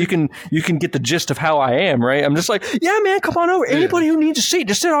pretty sure you can get the gist of how I am, right? I'm just like, "Yeah, man, come on over. Anybody who needs a seat,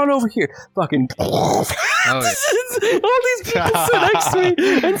 just sit on over here." Fucking all these people sit next to me.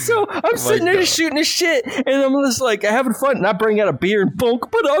 And so I'm sitting there just shooting this shit, and I'm just like having fun. And I bring out a beer and put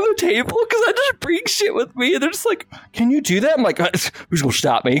it on the table because I just bring shit with me. And they're just like, "Can you do that?" I'm like, "Who's gonna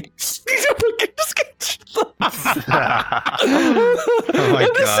stop me?" Oh my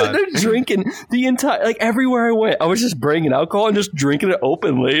I'm just sitting there drinking the entire, like everywhere I went, I was just bringing alcohol and just drinking it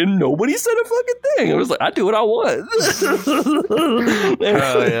openly, and nobody said a fucking thing. I was like, I do what I want.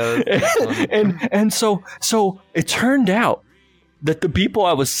 And so it turned out that the people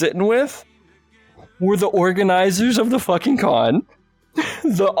I was sitting with were the organizers of the fucking con.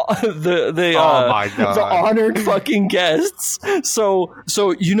 The honored fucking guests. So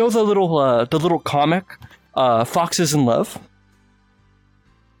the little comic, Foxes in Love.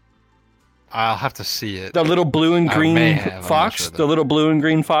 I'll have to see it. The little blue and green fox. Sure the little blue and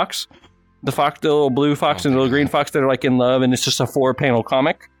green fox. The little blue fox and the little green fox that are like in love, and it's just a 4-panel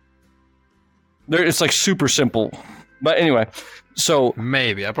comic. It's like super simple. But anyway, so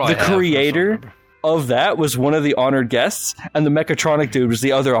maybe I probably the creator of that was one of the honored guests, and the mechatronic dude was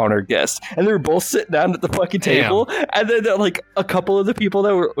the other honored guest, and they were both sitting down at the fucking table. And then like a couple of the people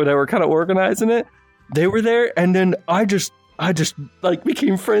that were kind of organizing it, they were there, and then I just like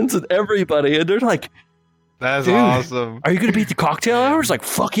became friends with everybody, and they're like, "That's awesome. Are you gonna be at the cocktail hours?" Like,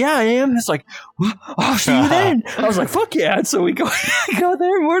 "Fuck yeah, I am." It's like, "Well, I'll see you then." I was like, "Fuck yeah!" And so we go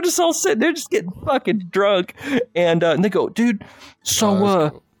there, and we're just all sitting there, just getting fucking drunk, and they go, "Dude,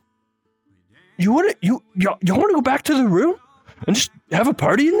 so y'all want to go back to the room?" and just have a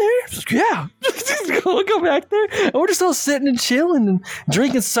party in there? I was like, yeah. We'll go back there. And we're just all sitting and chilling and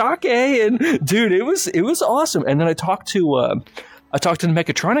drinking sake. And dude, it was awesome. And then I talked to the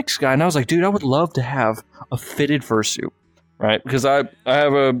mechatronics guy, and I was like, dude, I would love to have a fitted fursuit, right? Because I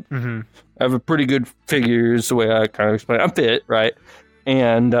have a pretty good figure is the way I kind of explain it. I'm fit, right?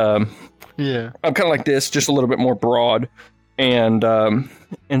 And yeah, I'm kind of like this, just a little bit more broad. And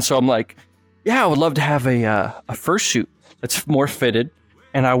so I'm like, yeah, I would love to have a fursuit that's more fitted.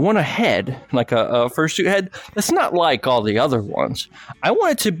 And I want a head, like a fursuit head, that's not like all the other ones. I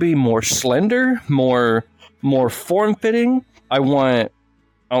want it to be more slender, more form-fitting. I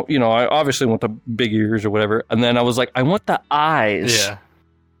obviously want the big ears or whatever. And then I was like, I want the eyes. Yeah.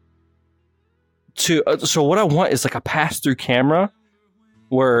 So what I want is like a pass-through camera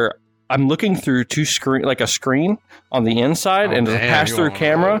where I'm looking through a screen on the inside, and there's a pass-through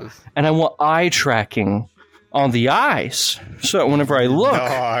camera, and I want eye tracking on the eyes. So whenever I look,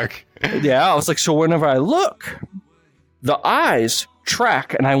 I was like, so whenever I look, the eyes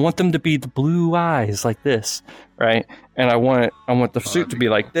track, and I want them to be the blue eyes like this, right? And I want the suit to be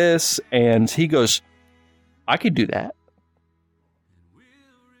like this. And he goes, I could do that.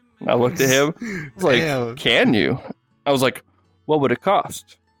 I looked at him. I was like, can you? I was like, what would it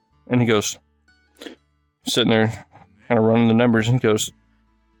cost? And he goes, sitting there, kind of running the numbers, and he goes,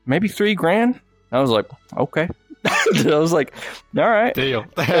 maybe $3,000. I was like, okay. I was like, all right. Deal.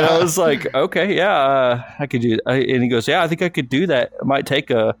 And I was like, okay, yeah, I could do that. And he goes, yeah, I think I could do that. It might take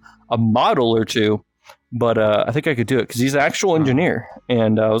a model or two, but I think I could do it because he's an actual engineer.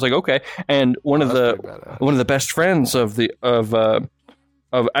 And I was like, okay. And one of the best friends of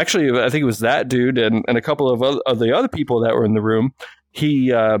actually, I think it was that dude and a couple of the other people that were in the room.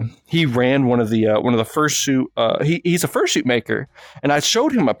 He ran one of the fursuit. He's a fursuit maker, and I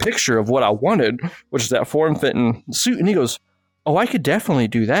showed him a picture of what I wanted, which is that form-fitting suit. And he goes, "Oh, I could definitely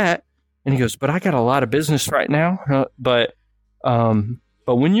do that." And he goes, "But I got a lot of business right now. But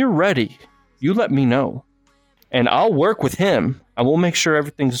when you're ready, you let me know, and I'll work with him. I will make sure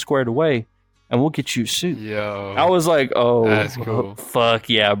everything's squared away, and we'll get you a suit." Yo, I was like, "Oh, that's cool. Fuck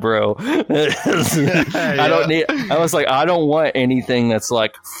yeah, bro!" I was like, I don't want anything that's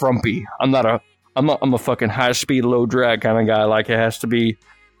like frumpy. I'm a fucking high speed, low drag kind of guy. Like it has to be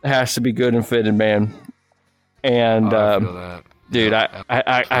good and fitted, man. And I feel that. dude,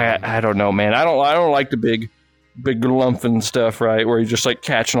 I don't know, man. I don't like the big lumping stuff, right? Where you're just like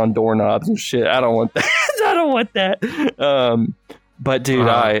catching on doorknobs and shit. I don't want that. I don't want that. But dude,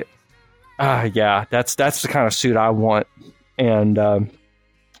 yeah, that's the kind of suit I want. And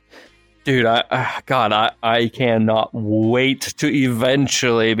dude, I cannot wait to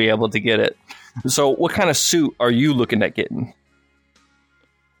eventually be able to get it. So what kind of suit are you looking at getting?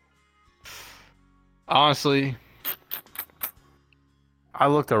 Honestly, I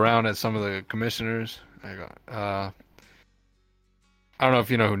looked around at some of the commissioners. I don't know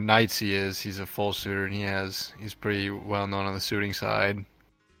if you know who Knightsy is. He's a full suiter, and he's pretty well known on the suiting side.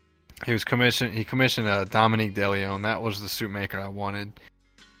 He commissioned Dominique DeLeon. That was the suit maker I wanted.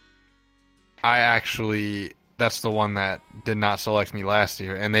 That's the one that did not select me last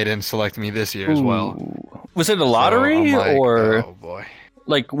year, and they didn't select me this year as well. Was it a lottery or? Oh boy!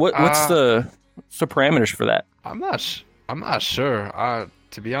 Like what's the parameters for that? I'm not sure.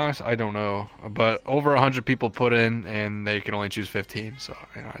 To be honest, I don't know. But over 100 people put in, and they can only choose 15. So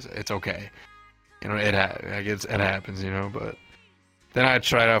it's okay. It happens. But then I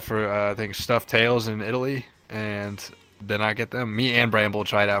tried out for I think Stuffed Tails in Italy, and did not get them. Me and Bramble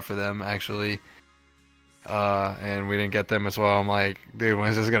tried out for them actually, and we didn't get them as well. I'm like, dude, when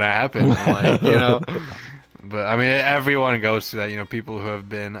is this gonna happen? But I mean, everyone goes through that. People who have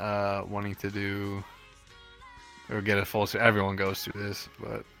been wanting to do or get a full suit. Everyone goes through this,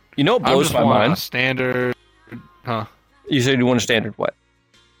 but it blows my mind. A standard, huh? You said you want a standard what?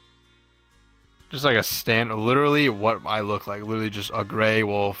 Just like a standard, literally what I look like. Literally just a gray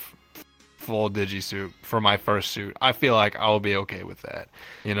wolf, full digi suit for my first suit. I feel like I'll be okay with that.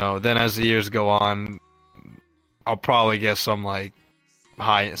 Then as the years go on, I'll probably get some like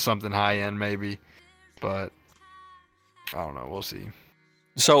something high end maybe, but I don't know. We'll see.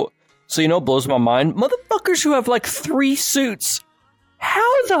 So blows my mind. Motherfuckers who have like 3 suits.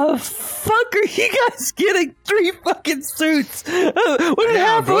 How the fuck are you guys getting 3 fucking suits?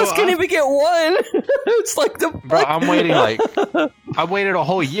 Half of us can't even get one. It's like bro, I'm waiting I waited a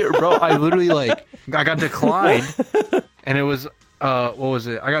whole year, bro. I literally I got declined, and it was what was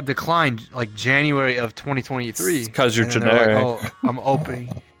it? I got declined like January of 2023 because you're generic. Like, oh, I'm opening,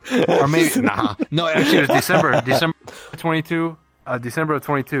 or maybe no, actually it was December 22, December of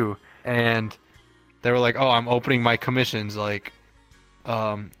 22, and they were like, "Oh, I'm opening my commissions like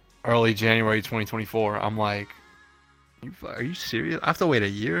early January 2024." I'm like, are you serious? I have to wait a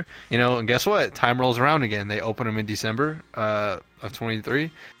year? You know, and guess what? Time rolls around again. They open them in December of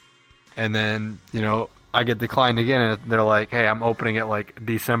 23. And then, you know, I get declined again, and they're like, "Hey, I'm opening it like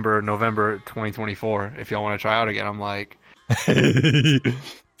December, November 2024. If y'all want to try out again." I'm like,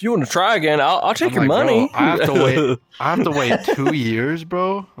 if you want to try again, I'll take your money. Bro, I have to wait 2 years,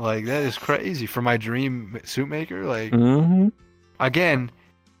 bro. Like, that is crazy for my dream suit maker. Like, again,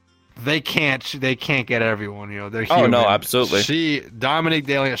 they can't get everyone. You know, they're human. Oh no, absolutely. Dominique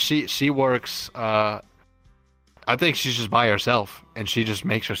Daly, she works. I think she's just by herself, and she just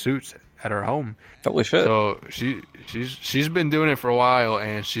makes her suits at her home. Holy shit! So she's been doing it for a while,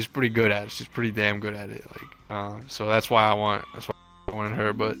 and she's pretty good at it. She's pretty damn good at it. Like, so that's why I wanted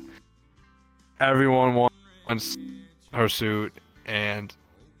her. But everyone wants her suit, and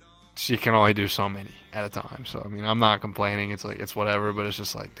she can only do so many at a time. So I mean, I'm not complaining. It's like, it's whatever. But it's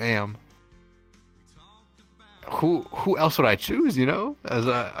just like, damn. Who else would I choose? You know, as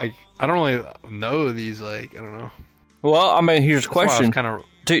I don't really know these. Like, I don't know. Well, I mean, here's a question.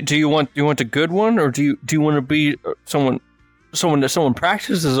 Do you want a good one, or do you want to be someone that someone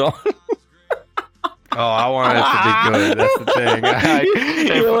practices on? Oh, I want it to be good. That's the thing. I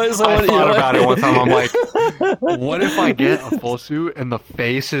thought about it one time. I'm like, what if I get a full suit and the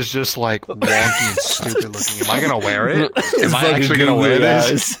face is just like wonky and stupid looking? Am I gonna wear it? Am I actually gonna wear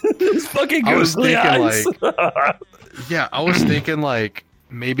this? It's fucking I was thinking eyes. like, yeah, I was thinking like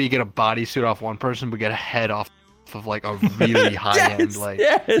maybe get a bodysuit off one person, but get a head off of like a really high end, like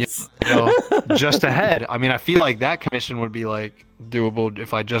you know, just a head. I mean, I feel like that commission would be like doable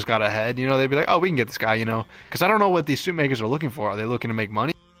if I just got a head. You know, they'd be like, "Oh, we can get this guy." You know, because I don't know what these suit makers are looking for. Are they looking to make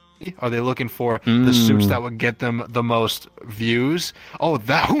money? Are they looking for the suits that would get them the most views? Oh,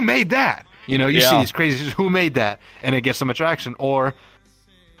 who made that? You know, you see these crazy, who made that, and it gets some attraction. Or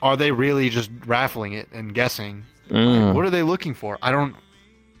are they really just raffling it and guessing? Like, what are they looking for? I don't.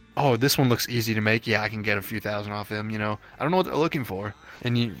 Oh, this one looks easy to make. Yeah, I can get a few thousand off him. You know, I don't know what they're looking for,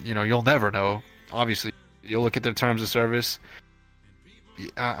 and you know, you'll never know. Obviously, you'll look at their terms of service.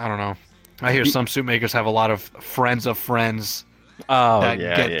 I don't know. I hear some suit makers have a lot of friends of friends that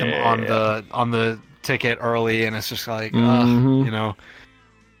get them on the ticket early, and it's just like, you know.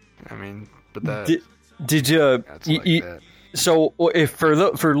 I mean, but that did you? That. So, if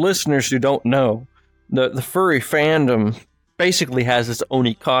for listeners who don't know, the furry fandom basically has its own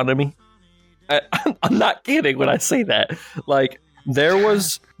economy. I'm not kidding when I say that. Like,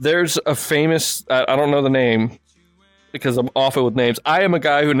 there's a famous, I don't know the name because I'm awful with names. I am a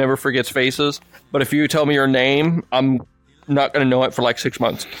guy who never forgets faces, but if you tell me your name, I'm not going to know it for like 6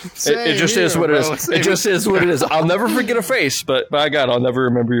 months. It just is what it is. It just is what it is. I'll never forget a face, but by God, I'll never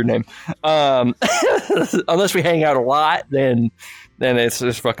remember your name. Unless we hang out a lot, then it's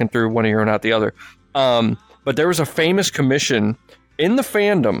just fucking through one ear and out the other. But there was a famous commission in the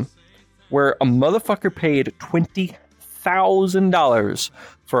fandom where a motherfucker paid $20,000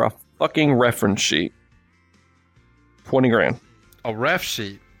 for a fucking reference sheet. 20 grand. A ref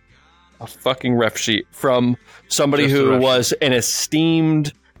sheet. A fucking ref sheet from somebody who was an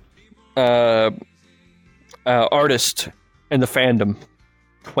esteemed artist in the fandom.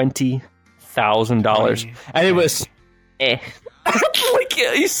 $20,000. And it was like,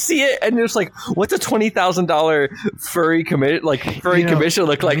 you see it and you're just like, what's a $20,000 furry commission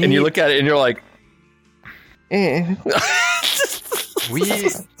look like? And you look at it and you're like,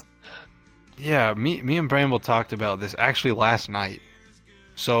 me and Bramble talked about this actually last night.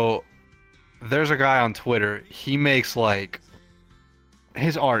 So there's a guy on Twitter, he makes like,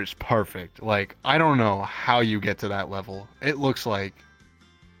 his art is perfect. Like, I don't know how you get to that level. It looks like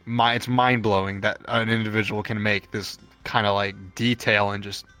it's mind-blowing that an individual can make this kind of like detail and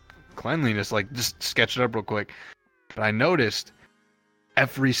just cleanliness, like just sketch it up real quick. But I noticed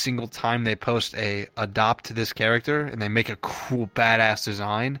every single time they post a adopt this character and they make a cool badass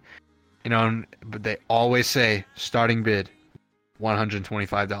design, you know, but they always say starting bid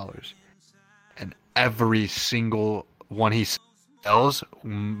 $125, and every single one he sells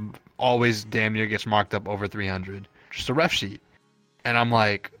always damn near gets marked up over 300, just a ref sheet. And I'm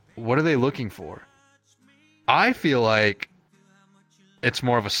like, what are they looking for? I feel like it's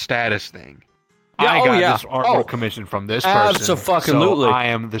more of a status thing. Yeah, I got this artwork commission from this person. Absolutely. So I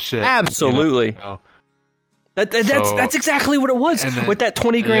am the shit. Absolutely. You know? That's exactly what it was with that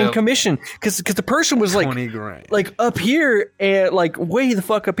 20 grand commission. Because the person was like 20 grand. Like up here and like way the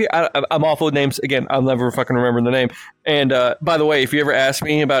fuck up here. I'm awful with names. Again, I'll never fucking remember the name. And by the way, if you ever ask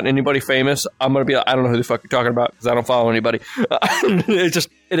me about anybody famous, I'm gonna be like, I don't know who the fuck you're talking about because I don't follow anybody.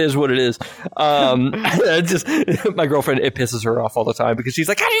 It is what it is. My girlfriend, it pisses her off all the time because she's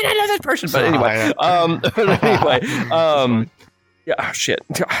like, how do you not know this person? But anyway, yeah, oh, shit.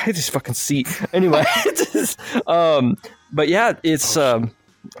 I just fucking see. Anyway, but yeah, it's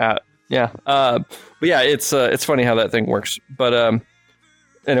but yeah, it's funny how that thing works. But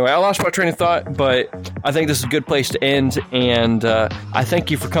anyway, I lost my train of thought, but I think this is a good place to end. And I thank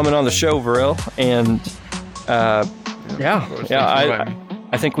you for coming on the show, Vurrell. And I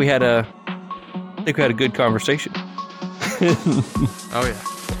think we had a good conversation. Oh yeah.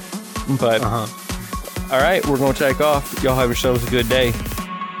 But. All right, we're going to take off. Y'all have yourselves a good day.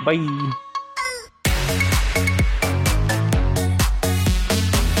 Bye.